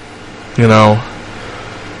cloud.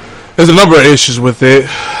 There's a number of issues with it.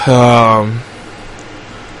 But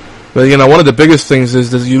one of the biggest things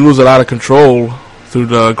is that you lose a lot of control through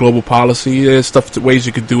the global policy. There's ways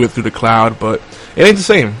you could do it through the cloud, but it ain't the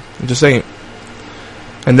same. It just ain't.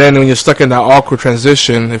 And then when you're stuck in that awkward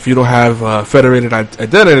transition, if you don't have federated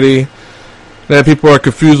identity, then people are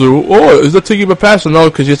confused. Oh, is that taking a password? No,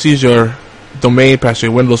 because you just use your domain password,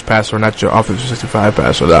 your Windows password, not your Office 365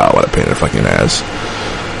 password. Oh, what a pain in the fucking ass.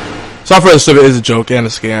 Software as a service is a joke and a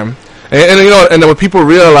scam. And then what people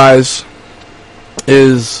realize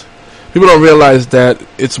is, people don't realize that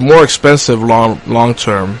it's more expensive long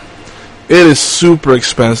term. It is super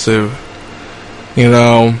expensive.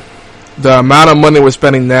 The amount of money we're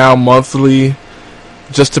spending now monthly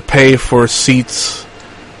just to pay for seats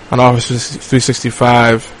on Office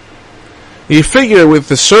 365. You figure with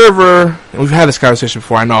the server, and we've had this conversation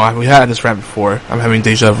before, I know, we had this rant before, I'm having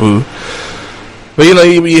deja vu. But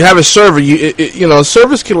you have a server,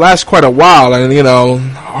 servers can last quite a while,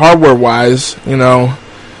 and hardware wise, the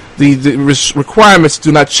requirements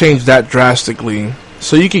do not change that drastically.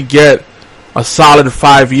 So you could get a solid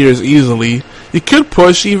 5 years easily. You could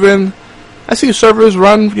push even, I see servers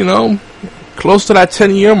run, close to that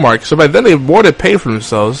 10-year mark. So by then they've more than paid for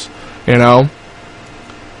themselves, On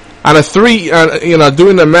a 3,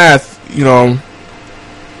 doing the math,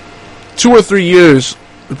 2 or 3 years,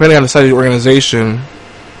 depending on the size of the organization,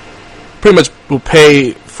 pretty much will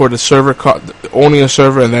pay for the server, owning a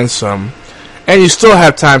server and then some. And you still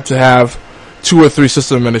have time to have 2 or 3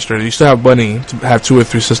 system administrators. You still have money to have 2 or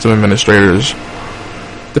 3 system administrators,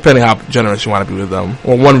 depending how generous you want to be with them.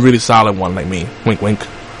 Or one really solid one like me. Wink, wink.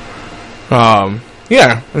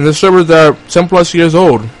 Yeah, and the servers are 10 plus years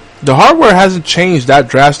old. The hardware hasn't changed that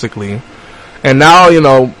drastically. And now,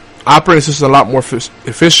 operating system is a lot more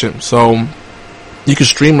efficient. So you can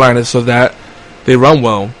streamline it so that they run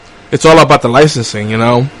well. It's all about the licensing,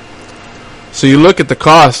 So you look at the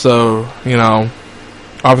cost of,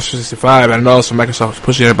 Office 365. I know some Microsoft is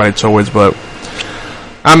pushing everybody towards, but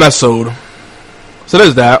I'm not sold. So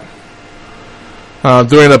there's that.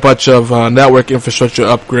 Doing a bunch of network infrastructure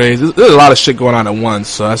upgrades. There's a lot of shit going on at once,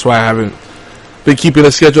 so that's why I haven't been keeping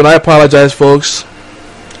a schedule. I apologize, folks.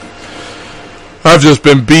 I've just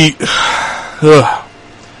been beat. Ugh. I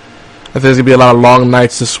think there's going to be a lot of long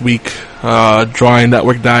nights this week, drawing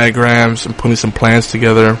network diagrams and putting some plans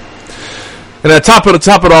together. And to top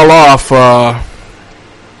it all off,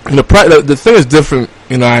 the thing is different.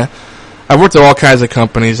 I've worked at all kinds of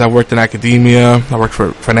companies. I've worked in academia. I worked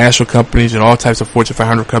for financial companies and all types of Fortune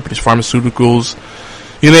 500 companies, pharmaceuticals.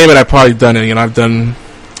 You name it, I've probably done it. I've done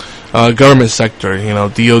government sector,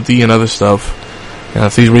 DOD and other stuff.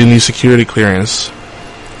 Things really need security clearance.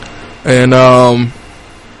 And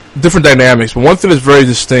different dynamics. But one thing that's very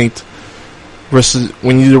distinct versus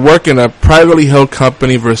when you work in a privately held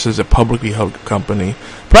company versus a publicly held company.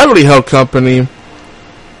 Privately held company,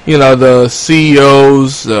 the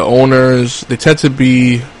CEOs, the owners, they tend to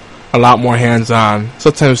be a lot more hands-on,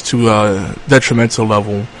 sometimes to a detrimental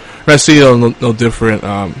level. That CEO no different.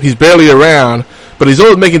 He's barely around, but he's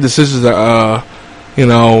always making decisions,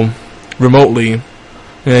 remotely.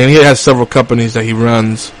 And he has several companies that he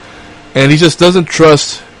runs. And he just doesn't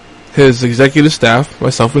trust his executive staff,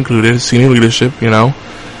 myself included, his senior leadership, to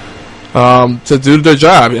do their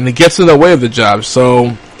job. And it gets in the way of the job.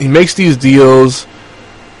 So he makes these deals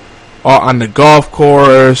on the golf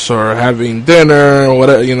course or having dinner or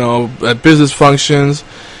whatever, at business functions.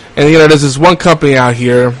 And, there's this one company out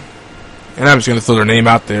here, and I'm just going to throw their name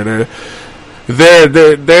out there.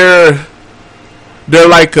 They're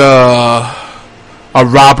like a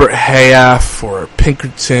Robert Half or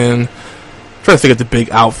Pinkerton. I'm trying to think of the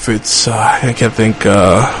big outfits. I can't think. Who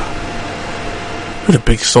are the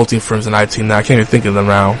big consulting firms in IT now? I can't even think of them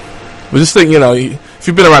now. But just think, if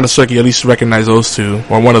you've been around the circuit, you at least recognize those two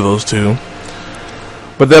or one of those two.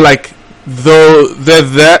 But they're like, they're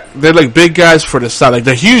like big guys for the South. Like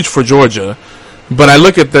they're huge for Georgia. But I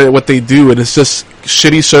look at what they do, and it's just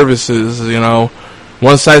shitty services.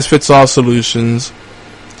 One size fits all solutions.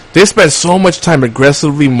 They spend so much time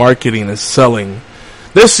aggressively marketing and selling.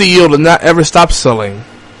 Their CEO did not ever stop selling.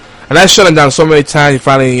 And I shut him down so many times. He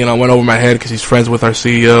finally, went over my head because he's friends with our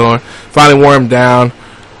CEO. Finally wore him down.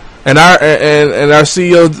 And our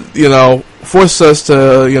CEO, forced us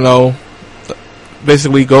to,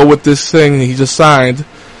 basically go with this thing he just signed.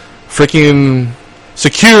 Freaking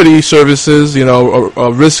security services,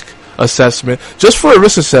 a risk assessment. Just for a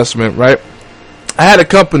risk assessment, right? I had a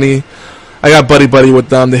company. I got buddy with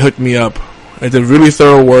them. They hooked me up. They did really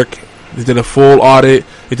thorough work. They did a full audit.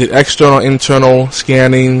 They did external, internal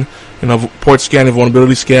scanning, port scanning,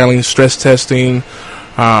 vulnerability scanning, stress testing,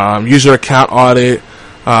 user account audit,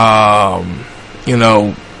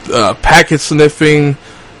 packet sniffing.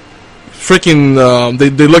 Freaking,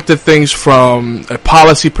 they looked at things from a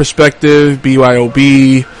policy perspective,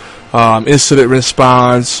 BYOB, incident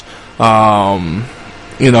response,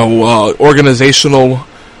 organizational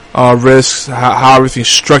risks, how everything's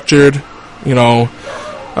structured,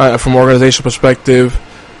 from organizational perspective,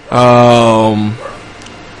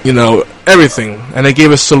 everything. And they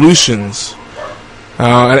gave us solutions.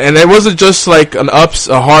 And it wasn't just like a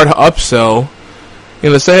hard upsell.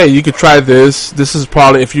 Say, hey, you could try this. This is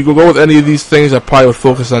probably, if you go with any of these things, I probably would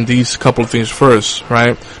focus on these couple of things first,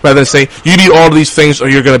 right? Rather than say, you need all of these things or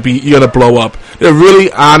you're gonna blow up. They're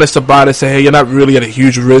really honest about it. Say, hey, you're not really at a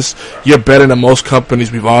huge risk. You're better than most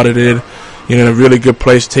companies we've audited. You're in a really good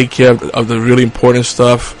place. Take care of the really important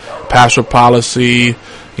stuff. Password policy,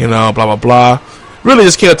 blah, blah, blah. Really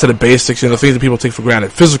just get up to the basics, things that people take for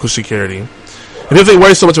granted. Physical security. And if they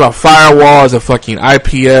worry so much about firewalls and fucking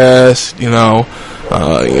IPS,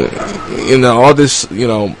 all this,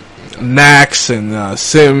 NACs and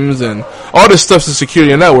SIMs and all this stuff's in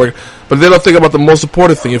security and network, but they don't think about the most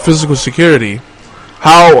important thing, your physical security.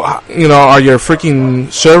 How, are your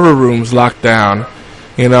freaking server rooms locked down?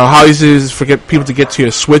 How easy is it for people to get to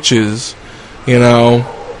your switches?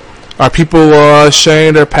 Are people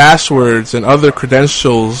sharing their passwords and other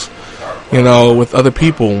credentials? you know, with other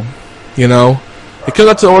people, you know. It comes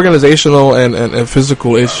up to organizational and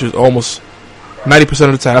physical issues almost 90%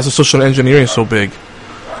 of the time. That's why social engineering is so big.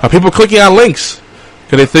 Are people clicking on links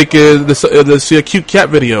because they think they see a cute cat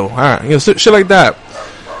video? Alright, you know, shit like that.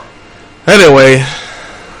 Anyway,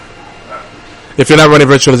 if you're not running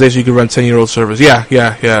virtualization, you can run 10-year-old servers. Yeah.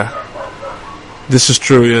 This is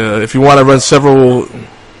true. Yeah. If you want to run several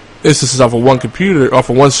instances off of one computer, off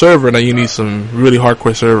of one server, then you need some really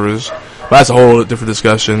hardcore servers. But that's a whole different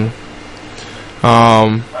discussion.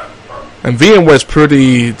 And VMware is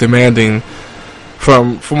pretty demanding.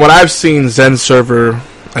 From what I've seen, Zen server,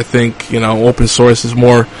 I think, you know, open source is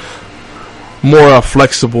more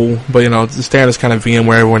flexible. But, you know, the standard is kind of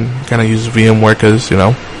VMware. Everyone kind of uses VMware because, you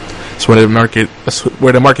know, that's where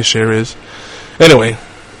the market share is. Anyway,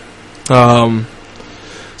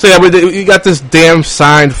 so yeah, we got this damn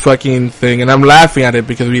signed fucking thing, and I'm laughing at it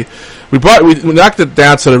because we knocked it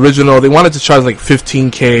down to the original. They wanted to charge like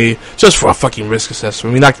 $15K just for a fucking risk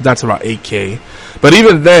assessment. We knocked it down to about $8K. But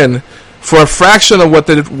even then, for a fraction of what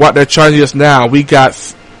they're charging us now, we got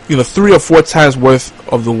 3 or 4 times worth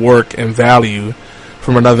of the work and value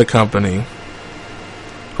from another company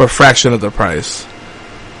for a fraction of the price.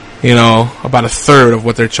 You know, about a third of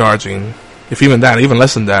what they're charging, if even that, even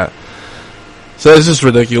less than that. So it's just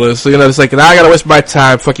ridiculous. So, you know, it's like, now I gotta waste my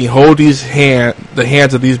time fucking hold the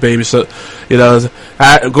hands of these babies. So, you know,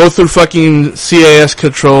 I go through fucking CAS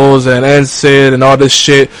controls and NSID and all this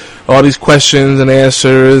shit, all these questions and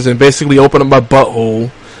answers, and basically open up my butthole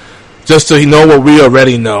just to know what we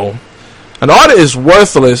already know. An audit is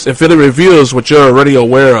worthless if it reveals what you're already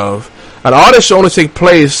aware of. An audit should only take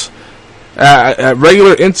place at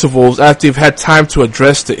regular intervals after you've had time to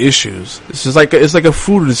address the issues. It's like a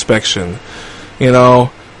food inspection. You know,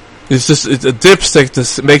 it's a dipstick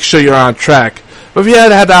to make sure you're on track. But if you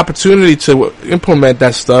had the opportunity to implement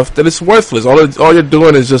that stuff, then it's worthless. All you're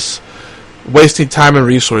doing is just wasting time and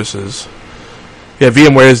resources. Yeah,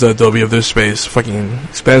 VMware is the Adobe of this space. Fucking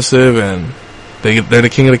expensive, and they're the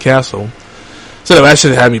king of the castle. So that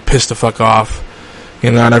actually had me pissed the fuck off. You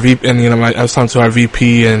know, and I was talking to our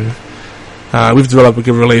VP, and we've developed a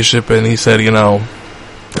good relationship, and he said, you know,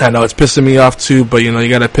 I know it's pissing me off too, but you know, you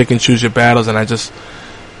gotta pick and choose your battles, and I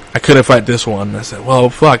couldn't fight this one. And I said, well,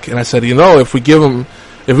 fuck. And I said, you know, if we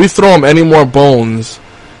throw them any more bones,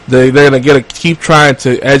 they're gonna keep trying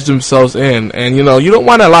to edge themselves in. And you know, you don't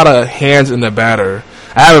want a lot of hands in the batter.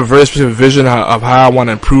 I have a very specific vision of how I want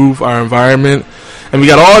to improve our environment, and we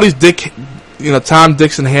got all these Tom,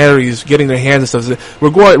 Dicks, and Harrys getting their hands and stuff.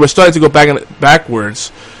 We're starting to go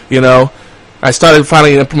backwards. You know, I started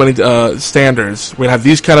finally implementing standards. We're gonna have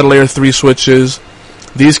these kind of layer 3 switches,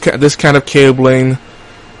 this kind of cabling.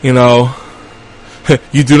 You know,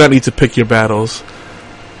 you do not need to pick your battles.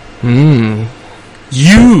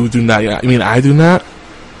 You do not. I mean, I do not.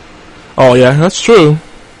 Oh yeah, that's true.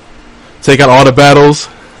 Take out all the battles.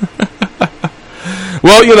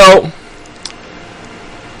 Well, you know,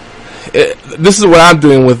 this is what I'm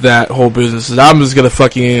doing with that whole business. Is I'm just gonna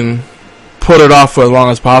fucking put it off for as long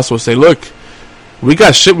as possible. Say, look, we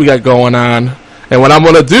got shit we got going on, and what I'm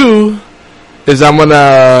gonna do is I'm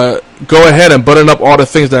gonna go ahead and button up all the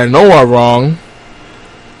things that I know are wrong,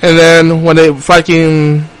 and then when they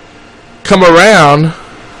fucking come around,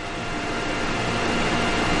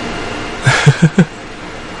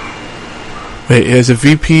 wait, as a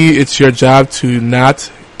VP, it's your job to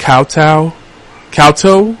not kowtow?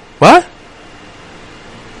 What?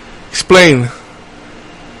 Explain.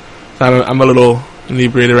 I'm a little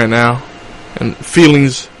inebriated right now, and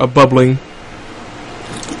feelings are bubbling.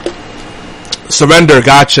 Surrender,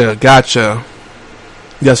 gotcha.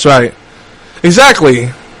 That's right.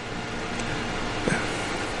 Exactly.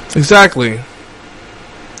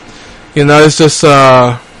 You know, it's just,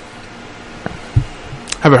 haven't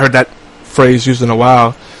heard that phrase used in a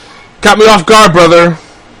while. Caught me off guard, brother.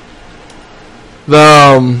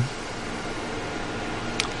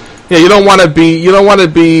 Yeah, you don't want to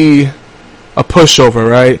be a pushover,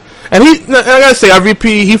 right? And I gotta say, our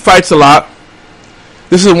VP, he fights a lot.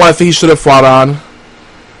 This is one thing he should have fought on.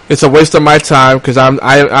 It's a waste of my time because I'm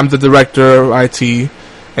the director of IT,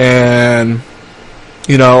 and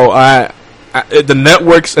you know, the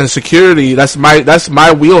networks and security, that's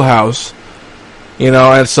my wheelhouse. You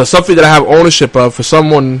know, and so something that I have ownership of, for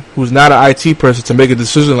someone who's not an IT person to make a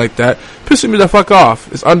decision like that, pisses me the fuck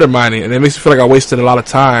off. It's undermining, and it makes me feel like I wasted a lot of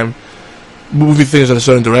time moving things in a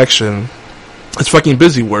certain direction. It's fucking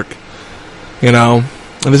busy work, you know.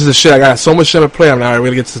 And this is the shit. I got so much shit to play. I'm not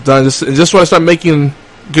really get this done. Just want to start making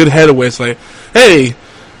good headway. It's like, hey,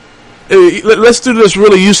 let's do this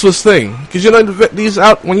really useless thing, because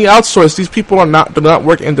when you outsource, these people do not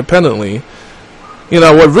work independently.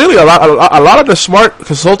 What really a lot of the smart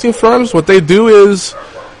consulting firms, what they do is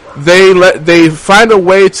they find a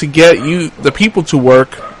way to get the people to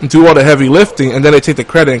work and do all the heavy lifting, and then they take the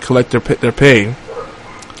credit and collect their pay.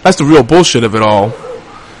 That's the real bullshit of it all.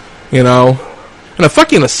 And a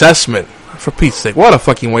fucking assessment, for Pete's sake, what a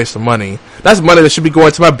fucking waste of money. That's money that should be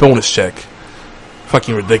going to my bonus check.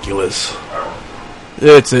 Fucking ridiculous.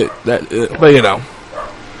 But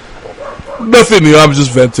nothing new. I'm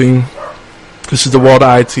just venting. This is the world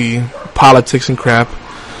of IT, politics and crap.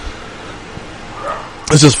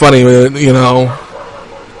 It's just funny,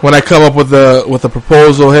 when I come up with a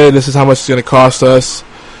proposal. Hey, this is how much it's going to cost us.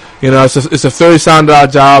 It's a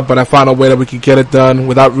 $30,000 job, but I found a way that we could get it done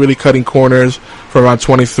without really cutting corners for around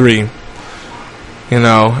 23.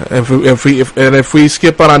 If we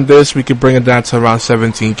skip out on this, we could bring it down to around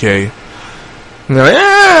 17K. And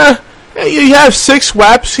they're like, you have 6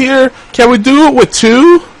 WAPs here. Can we do it with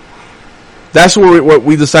 2? That's what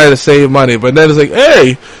we decided to save money. But then it's like,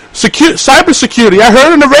 hey, cybersecurity. I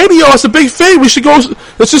heard on the radio it's a big thing. We should go.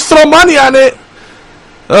 Let's just throw money on it.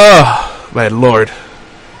 Oh, my lord.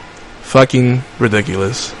 Fucking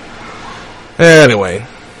ridiculous. Anyway.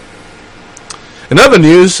 In other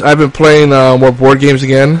news, I've been playing more board games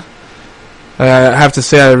again. I have to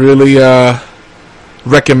say, I really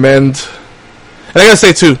recommend. And I gotta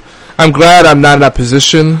say too, I'm glad I'm not in that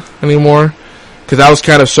position anymore, because I was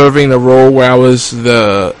kind of serving the role where I was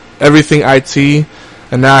the everything IT,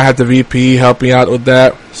 and now I have the VP helping out with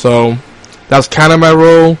that. So that was kind of my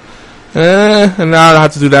role. And now I don't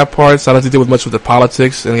have to do that part, so I don't have to deal with much with the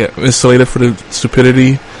politics and get insulated for the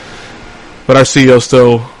stupidity. But our CEO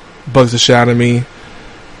still bugs the shit out of me. And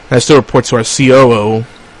I still report to our COO,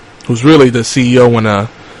 who's really the CEO when the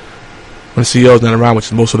CEO is not around, which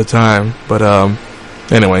is most of the time. But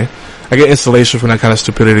anyway, I get installation from that kind of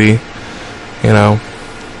stupidity. The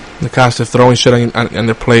constant throwing shit on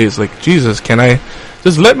their plates. Like, Jesus, can I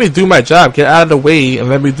just let me do my job? Get out of the way and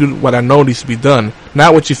let me do what I know needs to be done,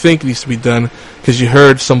 not what you think needs to be done because you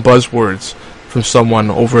heard some buzzwords from someone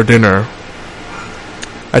over dinner.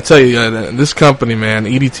 I tell you, this company, man,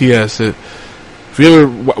 EDTS, if you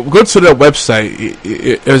ever go to their website,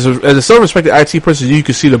 as a self-respected IT person, you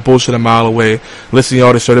can see the bullshit a mile away, listing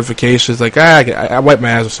all the certifications. Like, I wipe my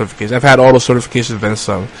ass with certifications. I've had all those certifications, then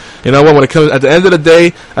some. You know what? When it comes at the end of the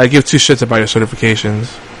day, I give 2 shits about your certifications.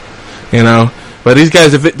 But these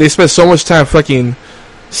guys, if they spend so much time fucking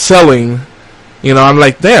selling, I'm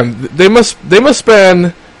like, damn, they must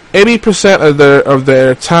spend 80% of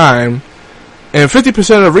their time and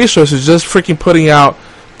 50% of the resources just freaking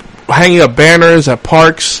hanging up banners at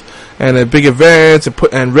parks and at big events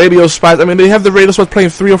and radio spots. I mean, they have the radio spots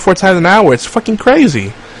playing 3 or 4 times an hour. It's fucking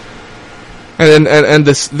crazy. And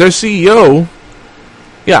their CEO,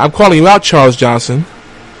 yeah, I'm calling you out, Charles Johnson.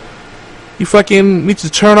 You fucking need to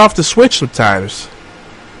turn off the switch sometimes.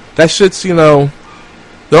 That shit's,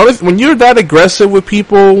 when you're that aggressive with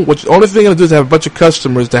people, the only thing you're gonna do is have a bunch of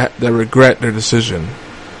customers that regret their decision.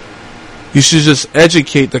 You should just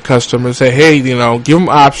educate the customer, say, hey, give them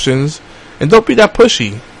options, and don't be that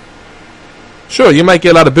pushy. Sure, you might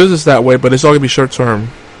get a lot of business that way, but it's all going to be short term.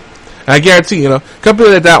 And I guarantee,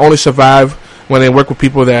 companies like that only survive when they work with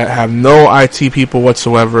people that have no IT people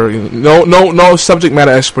whatsoever, no subject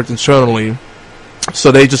matter experts internally,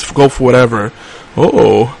 so they just go for whatever.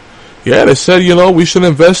 Oh, yeah, they said, we should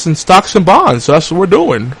invest in stocks and bonds, so that's what we're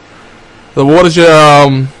doing. So what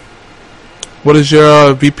does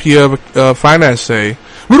your VP of finance say?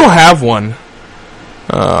 We don't have one.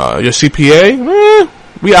 Your CPA?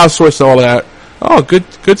 We outsourced all that. Oh,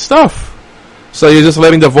 good stuff. So you're just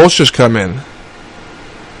letting the vultures come in.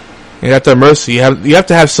 You're at their mercy. You have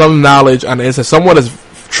to have some knowledge on the inside. Someone that's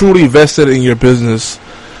truly vested in your business.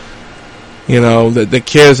 That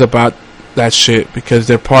cares about that shit because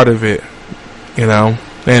they're part of it.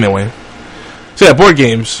 Anyway. So yeah, board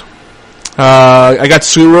games. I got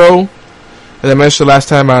Suro. As I mentioned last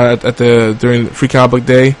time during Free Comic Book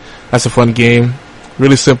Day, that's a fun game.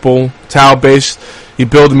 Really simple, tile based. You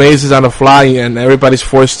build mazes on the fly, and all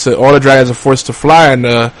the dragons are forced to fly on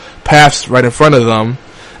the paths right in front of them.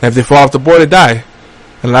 And if they fall off the board, they die.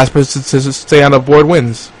 And the last person to stay on the board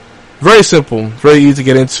wins. Very simple, very easy to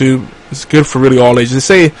get into. It's good for really all ages.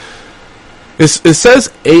 It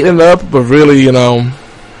says 8 and up, but really, I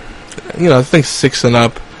think 6 and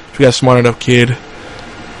up. If you got a smart enough kid.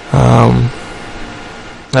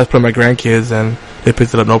 I was playing my grandkids, and they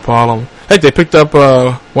picked it up no problem. Heck, they picked up,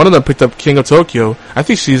 one of them picked up King of Tokyo. I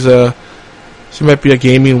think she might be a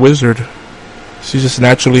gaming wizard. She just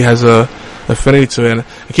naturally has a affinity to it. And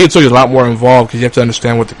King Toki is a lot more involved because you have to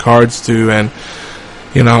understand what the cards do and,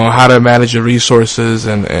 you know, how to manage your resources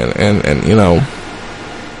and you know,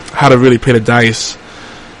 how to really play the dice,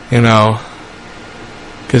 you know.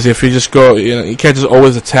 Because if you just go, you know, you can't just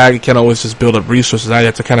always attack. You can't always just build up resources. You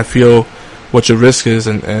have to kind of feel what your risk is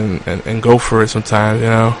and go for it sometimes, you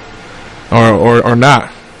know, or not.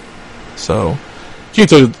 So, King of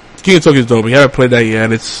Tokyo is dope. We haven't played that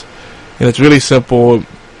yet. It's really simple.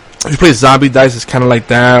 If you play zombie dice, it's kind of like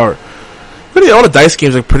that. Or really, all the dice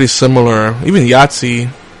games are pretty similar. Even Yahtzee,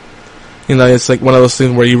 you know, it's like one of those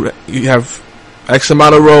things where you have X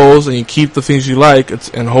amount of rolls and you keep the things you like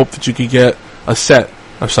and hope that you can get a set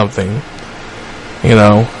of something, you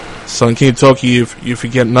know. So in King of Tokyo, if you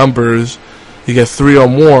get numbers, you get 3 or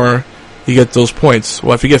more, you get those points.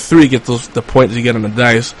 Well, if you get 3, you get the points you get on the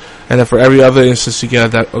dice, and then for every other instance you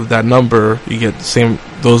get of that number, you get the same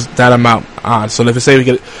that amount on. So if you say we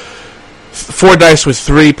get 4 dice with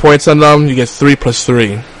 3 points on them, you get 3 plus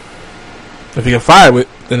 3. If you get 5,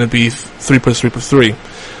 then it'd be 3 plus 3 plus 3,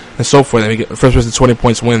 and so forth. And you get first person 20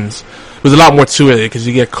 points wins. There's a lot more to it because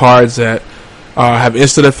you get cards that have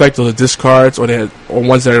instant effect, those are discards, or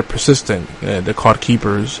ones that are persistent. They're called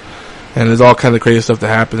keepers, and there's all kinds of crazy stuff that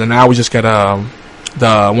happens. And now we just got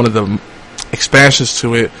one of the expansions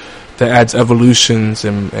to it that adds evolutions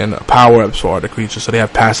and power ups for all the creatures, so they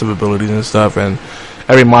have passive abilities and stuff. And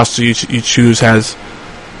every monster you choose has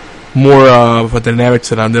more of a dynamic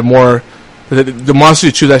to them. They're more the monsters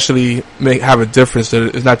you choose actually have a difference.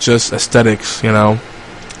 It's not just aesthetics, you know.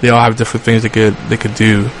 They all have different things they could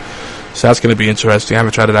do. So that's going to be interesting. I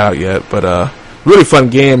haven't tried it out yet, but really fun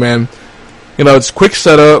game, man. You know, it's quick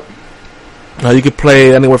setup. You could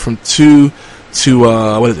play anywhere from 2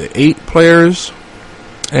 to 8 players,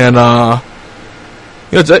 and you know,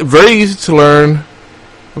 it's very easy to learn.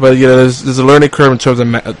 But you know, there's a learning curve in terms of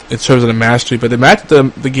the mastery. But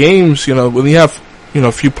the games, you know, when you have, you know,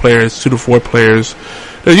 a few players, 2 to 4 players,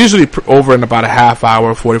 they're usually over in about a half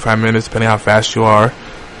hour, 45 minutes, depending how fast you are.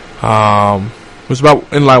 It's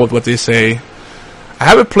about in line with what they say. I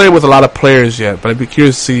haven't played with a lot of players yet, but I'd be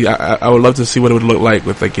curious to see. I would love to see what it would look like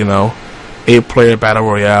with, like, you know, 8-player battle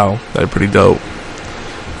royale. That'd be pretty dope.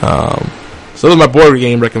 So those are my board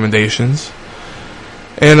game recommendations.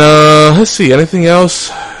 And let's see, anything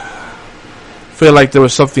else? I feel like there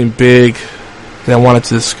was something big that I wanted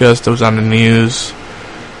to discuss that was on the news.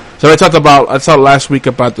 So I talked last week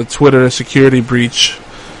about the Twitter security breach.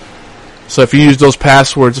 So if you use those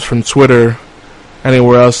passwords from Twitter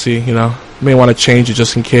anywhere else, you know, you may want to change it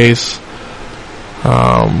just in case.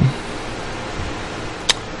 Oh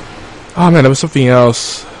man, there was something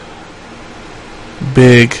else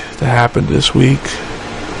big that happened this week.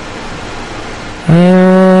 I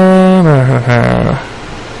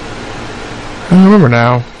don't remember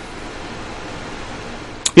now.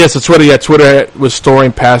 Yeah, so Twitter was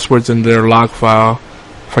storing passwords in their log file.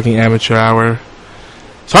 Fucking amateur hour.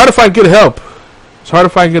 It's hard to find good help.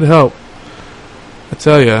 I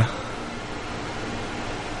tell ya.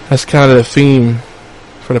 That's kind of the theme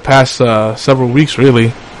for the past several weeks,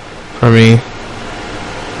 really, for me.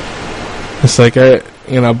 It's like,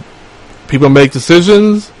 you know, people make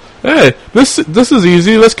decisions. Hey, this is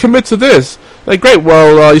easy. Let's commit to this. Like, great.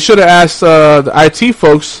 Well, you should have asked the IT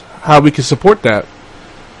folks how we can support that.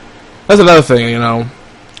 That's another thing, you know.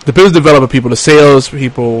 The business developer people, the sales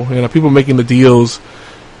people, you know, people making the deals,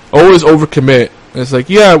 always overcommit. And it's like,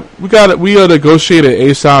 yeah, we negotiated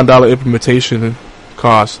 $8,000 implementation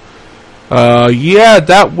cost. Yeah,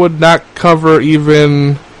 that would not cover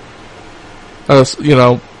even, you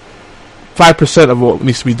know, 5% of what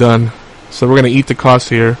needs to be done. So we're gonna eat the cost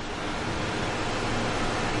here.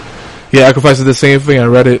 Yeah, Equifax did the same thing. I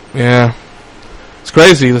read it. Yeah, it's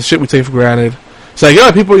crazy. The shit we take for granted. It's like,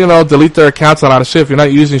 yeah, people, you know, delete their accounts on a lot of shit. If you're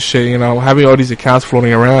not using shit, you know, having all these accounts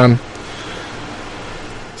floating around,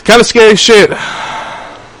 it's kind of scary shit.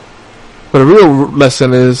 But the real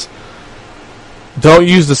lesson is, don't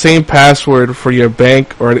use the same password for your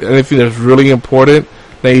bank or anything that's really important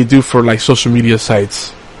that you do for, like, social media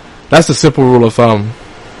sites. That's the simple rule of thumb.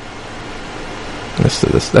 That's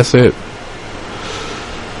it.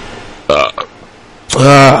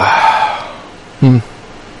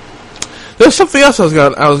 There's something else I was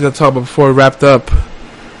gonna talk about before we wrapped up.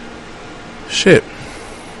 Shit.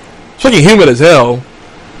 It's fucking humid as hell.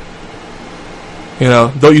 You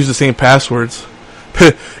know, don't use the same passwords.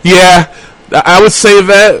 Yeah, I would say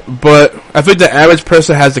that, but I think the average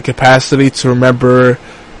person has the capacity to remember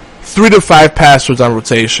 3 to 5 passwords on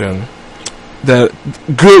rotation. The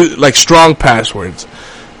good, like, strong passwords.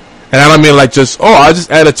 And I don't mean like just, I just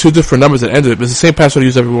added 2 different numbers and ended it. But it's the same password I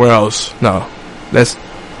use everywhere else. No.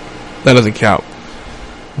 that doesn't count.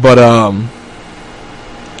 But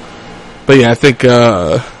yeah, I think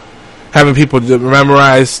having people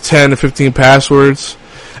memorize 10 to 15 passwords,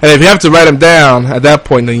 and if you have to write them down at that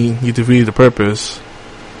point, then you defeat the purpose.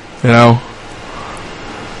 You know.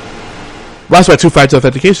 Well, that's why two-factor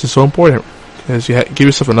authentication is so important, because you give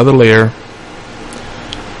yourself another layer.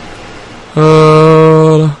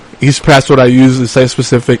 Each password I use is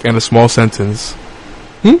site-specific and a small sentence.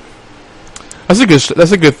 That's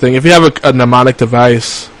a good thing. If you have a mnemonic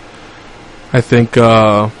device, I think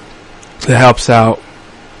it helps out.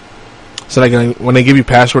 So like when they give you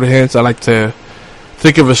password hints, I like to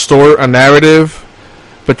think of a narrative,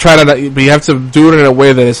 but but you have to do it in a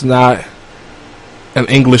way that it's not an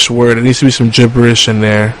English word. It needs to be some gibberish in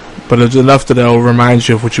there, but it's enough that it'll remind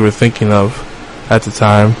you of what you were thinking of at the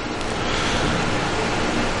time.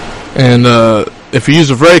 And if you use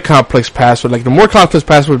a very complex password, like the more complex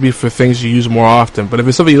password would be for things you use more often. But if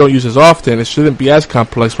it's something you don't use as often, it shouldn't be as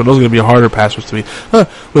complex, but those are going to be harder passwords to be.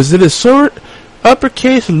 Was it a sort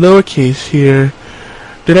uppercase, lowercase here?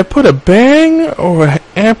 Did I put a bang or an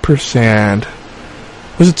ampersand?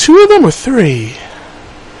 Was it 2 of them or 3?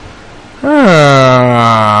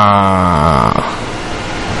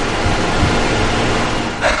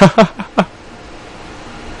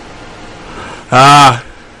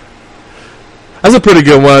 That's a pretty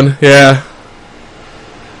good one, yeah.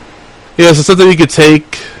 Yeah, so something you could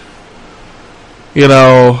take, you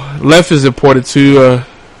know, left is important too,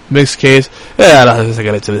 mixed case. Yeah, I don't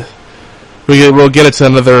get into this. We'll get into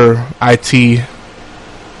another IT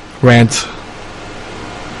rant.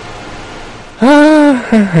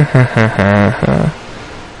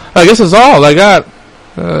 I guess that's all I got.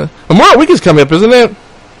 Memorial Week is coming up, isn't it?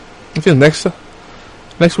 I think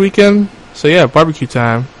next weekend. So yeah, barbecue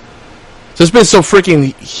time. So it's been so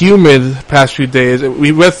freaking humid the past few days.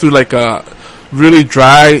 We went through like a really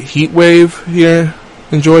dry heat wave here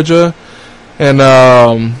in Georgia, and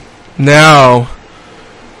now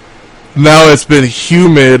it's been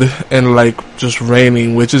humid and like just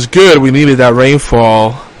raining, which is good. We needed that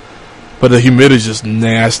rainfall, but the humidity is just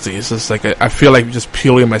nasty. It's just like I feel like just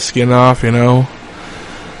peeling my skin off, you know.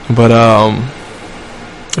 But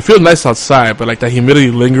it feels nice outside, but like that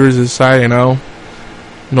humidity lingers inside, you know.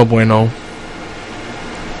 No bueno.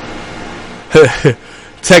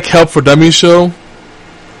 Tech Help for Dummies show,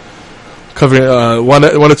 covering one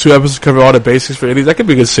or two episodes, covering all the basics for idiots. That could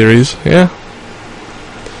be a good series. Yeah,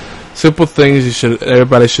 simple things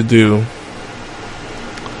everybody should do.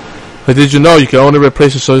 But did you know you can only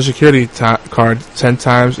replace your Social Security card 10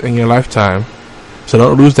 times in your lifetime? So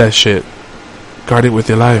don't lose that shit. Guard it with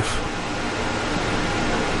your life.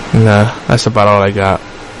 Nah, that's about all I got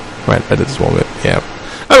right at this moment. Yeah.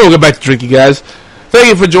 I'm gonna go back to drinking, guys. Thank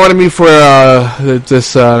you for joining me for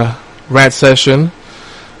this rant session,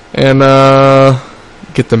 and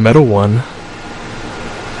get the metal one.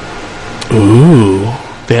 Ooh,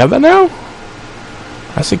 they have that now?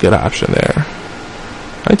 That's a good option there.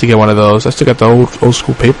 I need to get one of those. I still got the old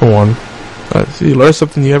school paper one. See, you learn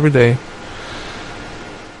something new every day.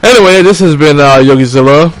 Anyway, this has been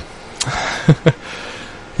Yogizilla.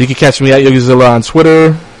 You can catch me at Yogizilla on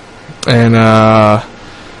Twitter, and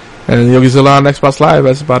Yogizilla on Xbox Live.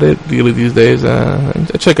 That's about it really these days. I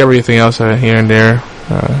check everything else here and there.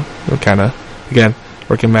 We're kind of, again,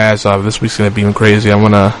 working my ass off. This week's going to be even crazy. I'm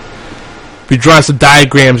going to be drawing some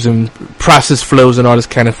diagrams and process flows and all this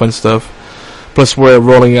kind of fun stuff. Plus, we're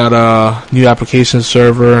rolling out a new application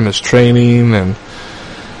server, and there's training, and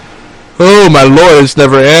oh my lord, this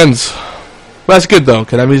never ends. But that's good though,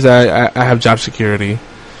 because that means I have job security.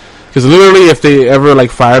 Because literally, if they ever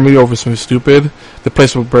like fire me over something stupid, the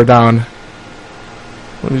place will burn down.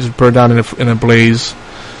 Let me just burn down in a blaze,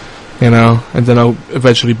 you know, and then they'll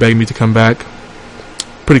eventually beg me to come back.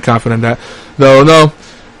 Pretty confident that, though. No.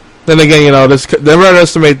 Then again, you know, never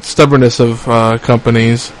underestimate stubbornness of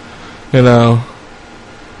companies. You know,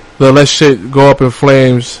 they'll let shit go up in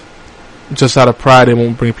flames just out of pride. They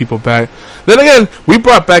won't bring people back. Then again, we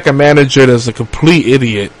brought back a manager that's a complete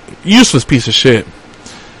idiot, useless piece of shit.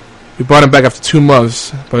 We brought him back after 2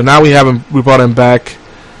 months, but now we brought him back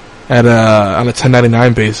at on a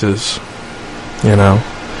 1099 basis. You know,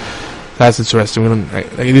 that's interesting.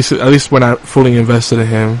 At least we're not fully invested in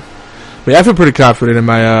him. But yeah, I feel pretty confident in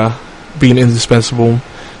my being indispensable.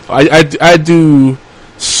 I do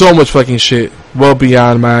so much fucking shit well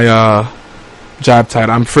beyond my job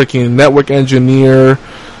title. I'm freaking network engineer,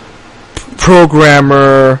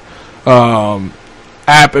 programmer,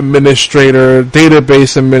 app administrator,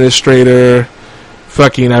 database administrator,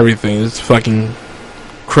 fucking everything. It's fucking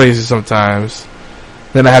crazy sometimes.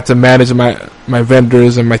 Then I have to manage my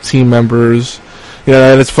vendors and my team members.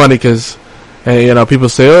 And it's funny because, people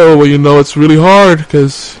say, oh, well, it's really hard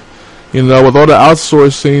because, with all the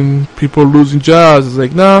outsourcing, people are losing jobs. It's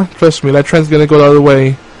like, nah, trust me, that trend's going to go the other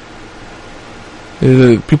way.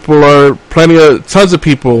 Tons of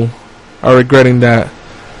people are regretting that.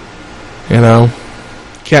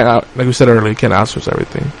 Like we said earlier, you can't outsource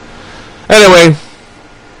everything. Anyway,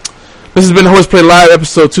 this has been HorsePLAY Live,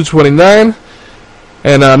 episode 229.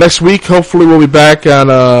 And next week, hopefully, we'll be back on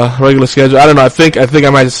a regular schedule. I don't know. I think I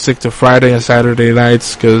might just stick to Friday and Saturday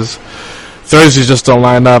nights because Thursdays just don't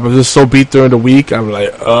line up. I'm just so beat during the week. I'm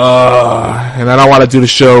like, ugh. And I don't want to do the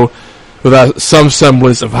show without some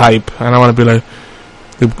semblance of hype. I don't want to be like,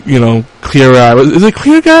 Clear Eye. Is it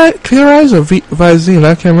Clear Eyes or Visine?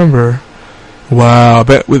 I can't remember. Wow.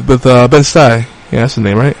 With Ben Stein. Yeah, that's the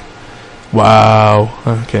name, right? Wow.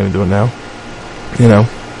 I can't even do it now.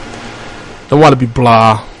 Don't want to be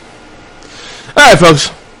blah. Alright,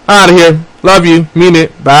 folks. Out of here. Love you. Mean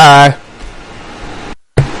it. Bye.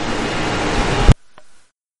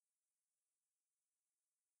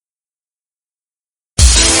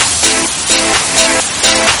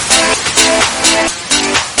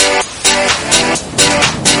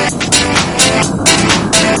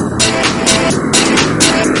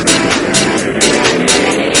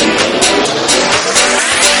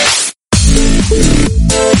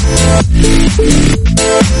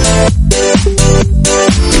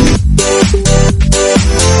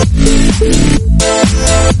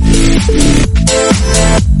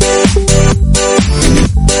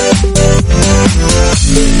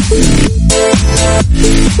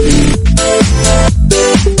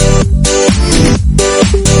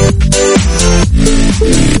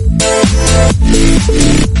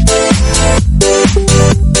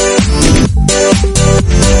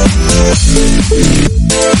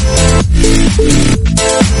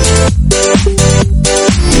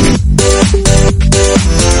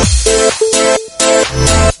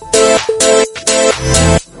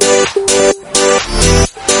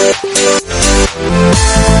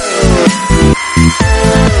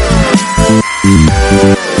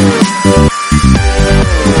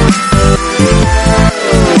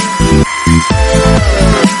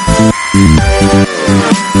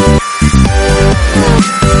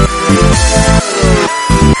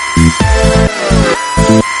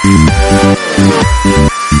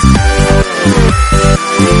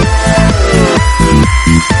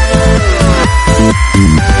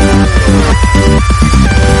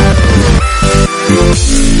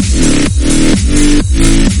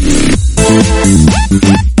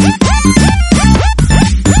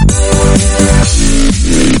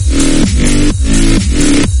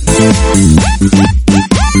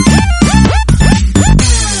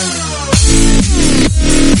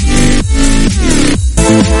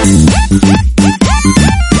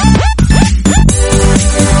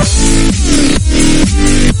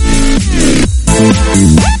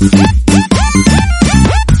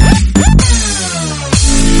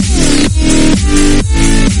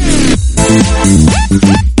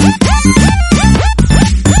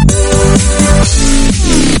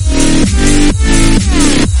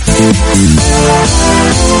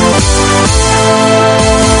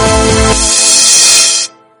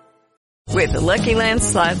 With the Lucky Land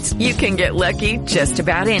Slots, you can get lucky just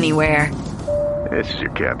about anywhere. This is your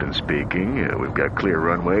captain speaking. We've got clear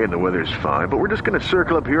runway and the weather's fine, but we're just going to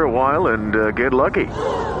circle up here a while and get lucky.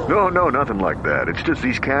 No, nothing like that. It's just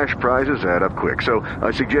these cash prizes add up quick. So I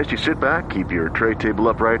suggest you sit back, keep your tray table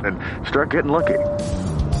upright, and start getting lucky.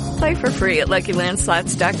 Play for free at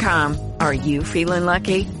LuckyLandSlots.com. Are you feeling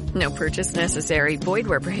lucky? No purchase necessary. Void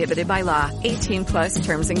where prohibited by law. 18+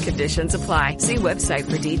 terms and conditions apply. See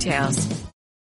website for details.